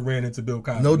 she could have ran into Bill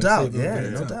Cosby. No doubt,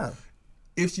 no doubt.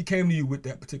 If she came to you with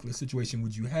that particular situation,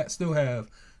 would you still have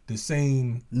the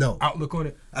same outlook on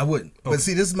it? I wouldn't. Okay. But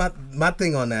see, this is my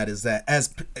thing on that is that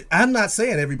I'm not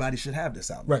saying everybody should have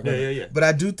this outlook. Right. Yeah. But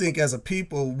I do think as a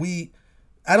people,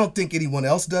 I don't think anyone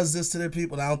else does this to their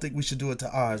people, and I don't think we should do it to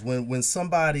ours. When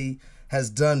somebody has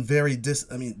done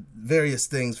various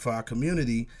things for our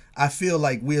community, I feel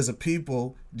like we as a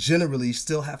people generally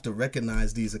still have to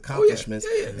recognize these accomplishments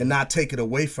and not take it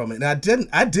away from it. And I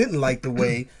didn't like the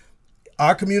way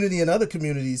our community and other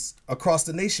communities across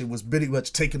the nation was pretty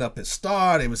much taking up his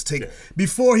star. It was taken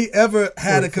before he ever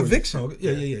had a conviction.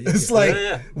 It's like,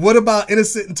 what about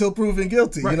innocent until proven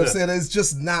guilty? Right, you know what I'm saying? It's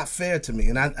just not fair to me.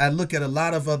 And I look at a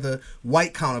lot of other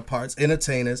white counterparts,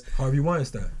 entertainers. Harvey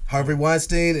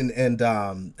Weinstein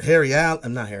and Harry Allen.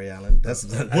 I'm not Harry Allen.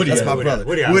 That's my brother.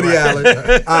 Woody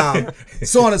Allen.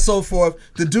 So on and so forth.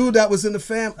 The dude that was in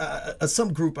the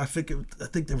some group, I think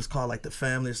it was called like The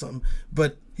Family or something,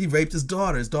 but he raped his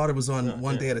daughter. His daughter was on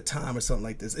One Day at a Time or something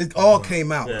like this. It all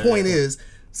came out. Point is,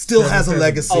 still has a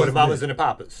legacy. Oh, the Mamas and the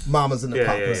Papas. Mamas and the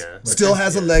Papas. Still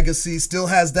has a legacy, still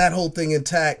has that whole thing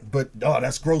intact, but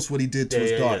that's gross what he did to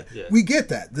his daughter. We get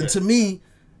that. Then to me,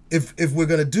 if we're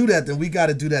going to do that, then we got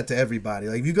to do that to everybody.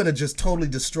 Like, if you're going to just totally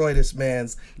destroy this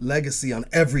man's legacy on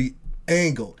every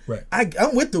angle. Right.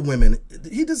 I'm with the women.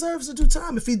 He deserves to do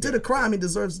time. If he did a crime, he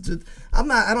deserves to. I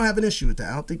don't have an issue with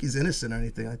that. I don't think he's innocent or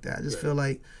anything like that. I just feel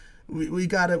like we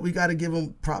gotta give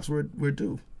him props where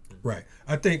due. Right.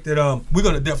 I think that we're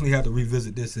gonna definitely have to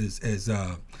revisit this as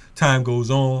time goes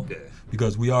on,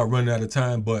 because we are running out of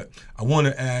time. But I want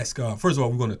to ask. First of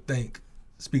all, we're gonna thank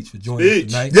Speech for joining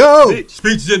us tonight. Yo!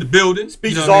 Speech is in the building.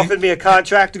 Speech has offered me a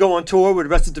contract to go on tour with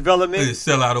Arrested Development. It's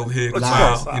sell out over here. What's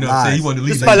Wow. You know what I'm saying? He wanted to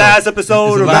leave. This is my last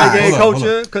episode of Renegade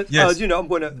Culture. Yes. You know, I'm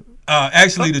going to...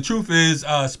 Actually, the truth is,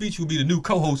 Speech will be the new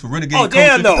co-host for Renegade Culture.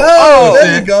 Damn, no. Oh,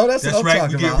 there you go. That's what I'm right.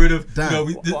 talking We get about. rid of... Damn.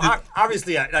 You know,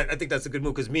 obviously, I think that's a good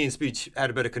move because me and Speech had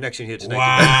a better connection here tonight.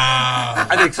 Wow.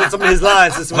 I think some of his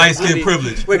lines... Light skin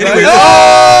privilege. Anyway,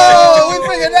 Oh, we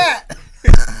figured that.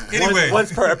 Anyway,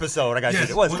 once per episode. I got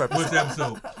you. Once per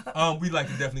episode. We'd like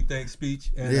to definitely thank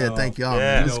Speech. And, thank y'all.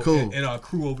 Yeah. It was cool. And our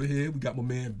crew over here. We got my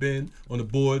man Ben on the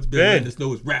boards. Ben. letting us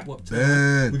know his wrap up time.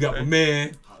 Ben. We got my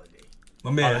man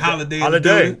Holiday.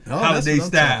 Holiday. Holiday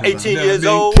style. 18 years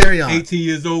old. Carry on. 18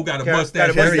 years old. Got a Got mustache.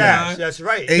 a mustache. on. That's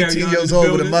right. 18 years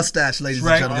old with a mustache, ladies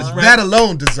Right, and gentlemen. that's right. That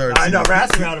alone deserves I know. it.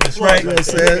 That's around him. That's right. You know what I'm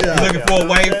saying? Yeah. You looking for a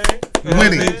wife? You know what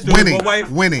I'm saying? Still looking for a wife?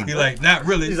 Winning. He like, not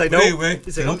really. He's like, But nope. anyway, He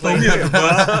said, don't don't throw me play under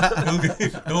the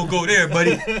bus. Don't go there,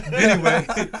 buddy.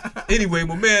 Anyway,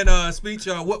 my man, Speech,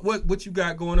 what you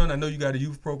got going on? I know you got a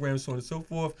youth program, so on and so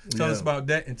forth. Tell us about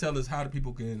that, and tell us how the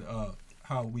people can,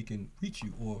 how we can reach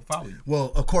you or follow you.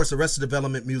 Well, of course,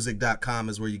 ArrestedDevelopmentMusic.com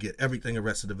is where you get everything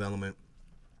Arrested Development.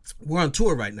 We're on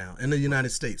tour right now in the United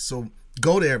States, so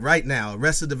go there right now,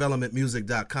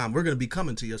 ArrestedDevelopmentMusic.com. We're going to be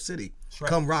coming to your city. Right.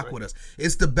 Come rock with us.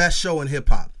 It's the best show in hip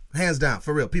hop, hands down,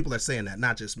 for real. People are saying that,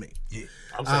 not just me. Yeah,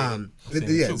 I'm saying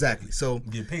yeah, exactly. So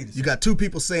getting paid to you got two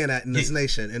people saying that in this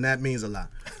nation, and that means a lot.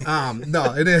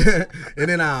 No, and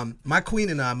then my queen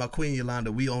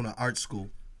Yolanda, we own an art school.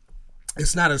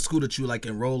 It's not a school that you like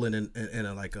enroll in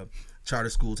a like a charter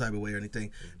school type of way or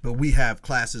anything, but we have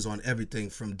classes on everything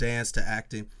from dance to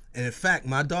acting. And in fact,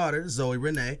 my daughter Zoe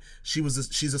Renee, she's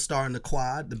a star in the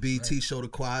Quad, the BET show The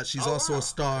Quad. She's also a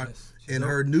star in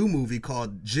her new movie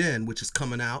called Jen, which is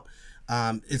coming out.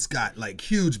 It's got like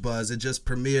huge buzz. It just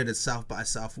premiered at South by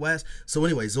Southwest. So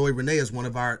anyway, Zoe Renee is one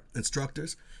of our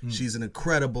instructors. She's an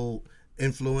incredible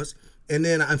influence. And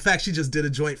then, in fact, she just did a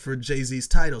joint for Jay-Z's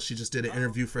Title. She just did an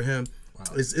interview for him. Wow.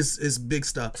 It's big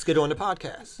stuff. Let's get her on the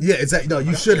podcast. Yeah, exactly. No,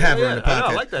 you should have her on the podcast.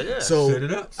 I like that. Yeah. So, set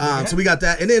it up. So we got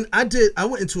that, and then I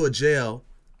went into a jail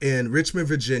in Richmond,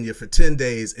 Virginia, for 10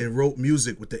 days and wrote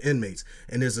music with the inmates.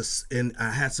 And and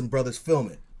I had some brothers film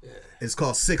it. Yeah. It's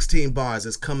called 16 Bars.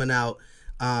 It's coming out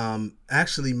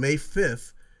actually May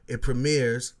 5th. It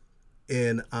premieres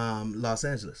in Los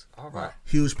Angeles. All right.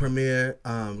 Huge premiere,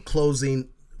 closing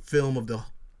film of the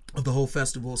whole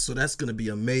festival. So that's gonna be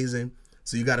amazing.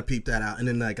 So you got to peep that out. And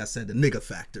then, like I said, the Nigga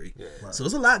Factory. Yeah. Right. So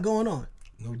there's a lot going on.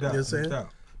 No doubt. You know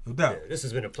No doubt. Yeah, this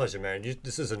has been a pleasure, man.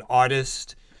 This is an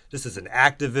artist. This is an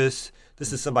activist.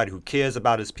 This is somebody who cares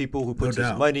about his people, who puts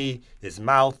his money, his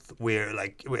mouth, where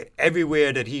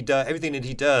everywhere that he does, everything that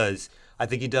he does, I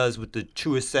think he does with the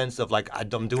truest sense of like,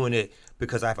 I'm doing it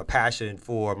because I have a passion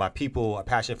for my people, a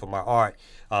passion for my art.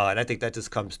 And I think that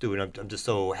just comes through. And I'm just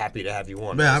so happy to have you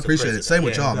on. Man, I appreciate it. Same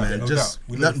with y'all, man. No just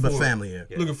nothing but family here.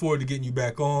 Yeah. Looking forward to getting you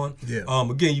back on. Yeah.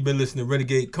 Again, you've been listening to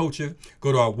Renegade Culture.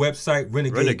 Go to our website,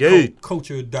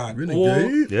 renegadeculture.org.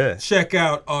 Renegade. Yeah. Check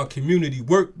out our community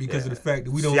work because of the fact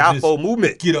that we don't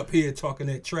movement. Get up here talking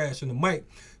that trash on the mic.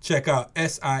 Check out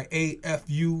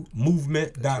SIAFU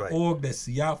movement.org. Right. That's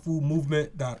Siafu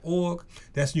movement.org.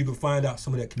 That's where you can find out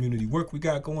some of that community work we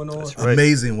got going on. That's right.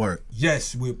 Amazing work.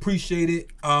 Yes, we appreciate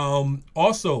it.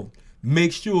 Also,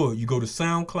 make sure you go to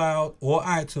SoundCloud or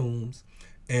iTunes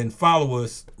and follow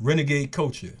us, Renegade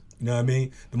Culture. You know what I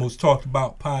mean? The most talked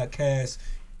about podcast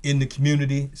in the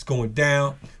community. It's going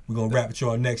down. We're going to wrap it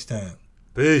y'all next time.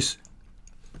 Peace.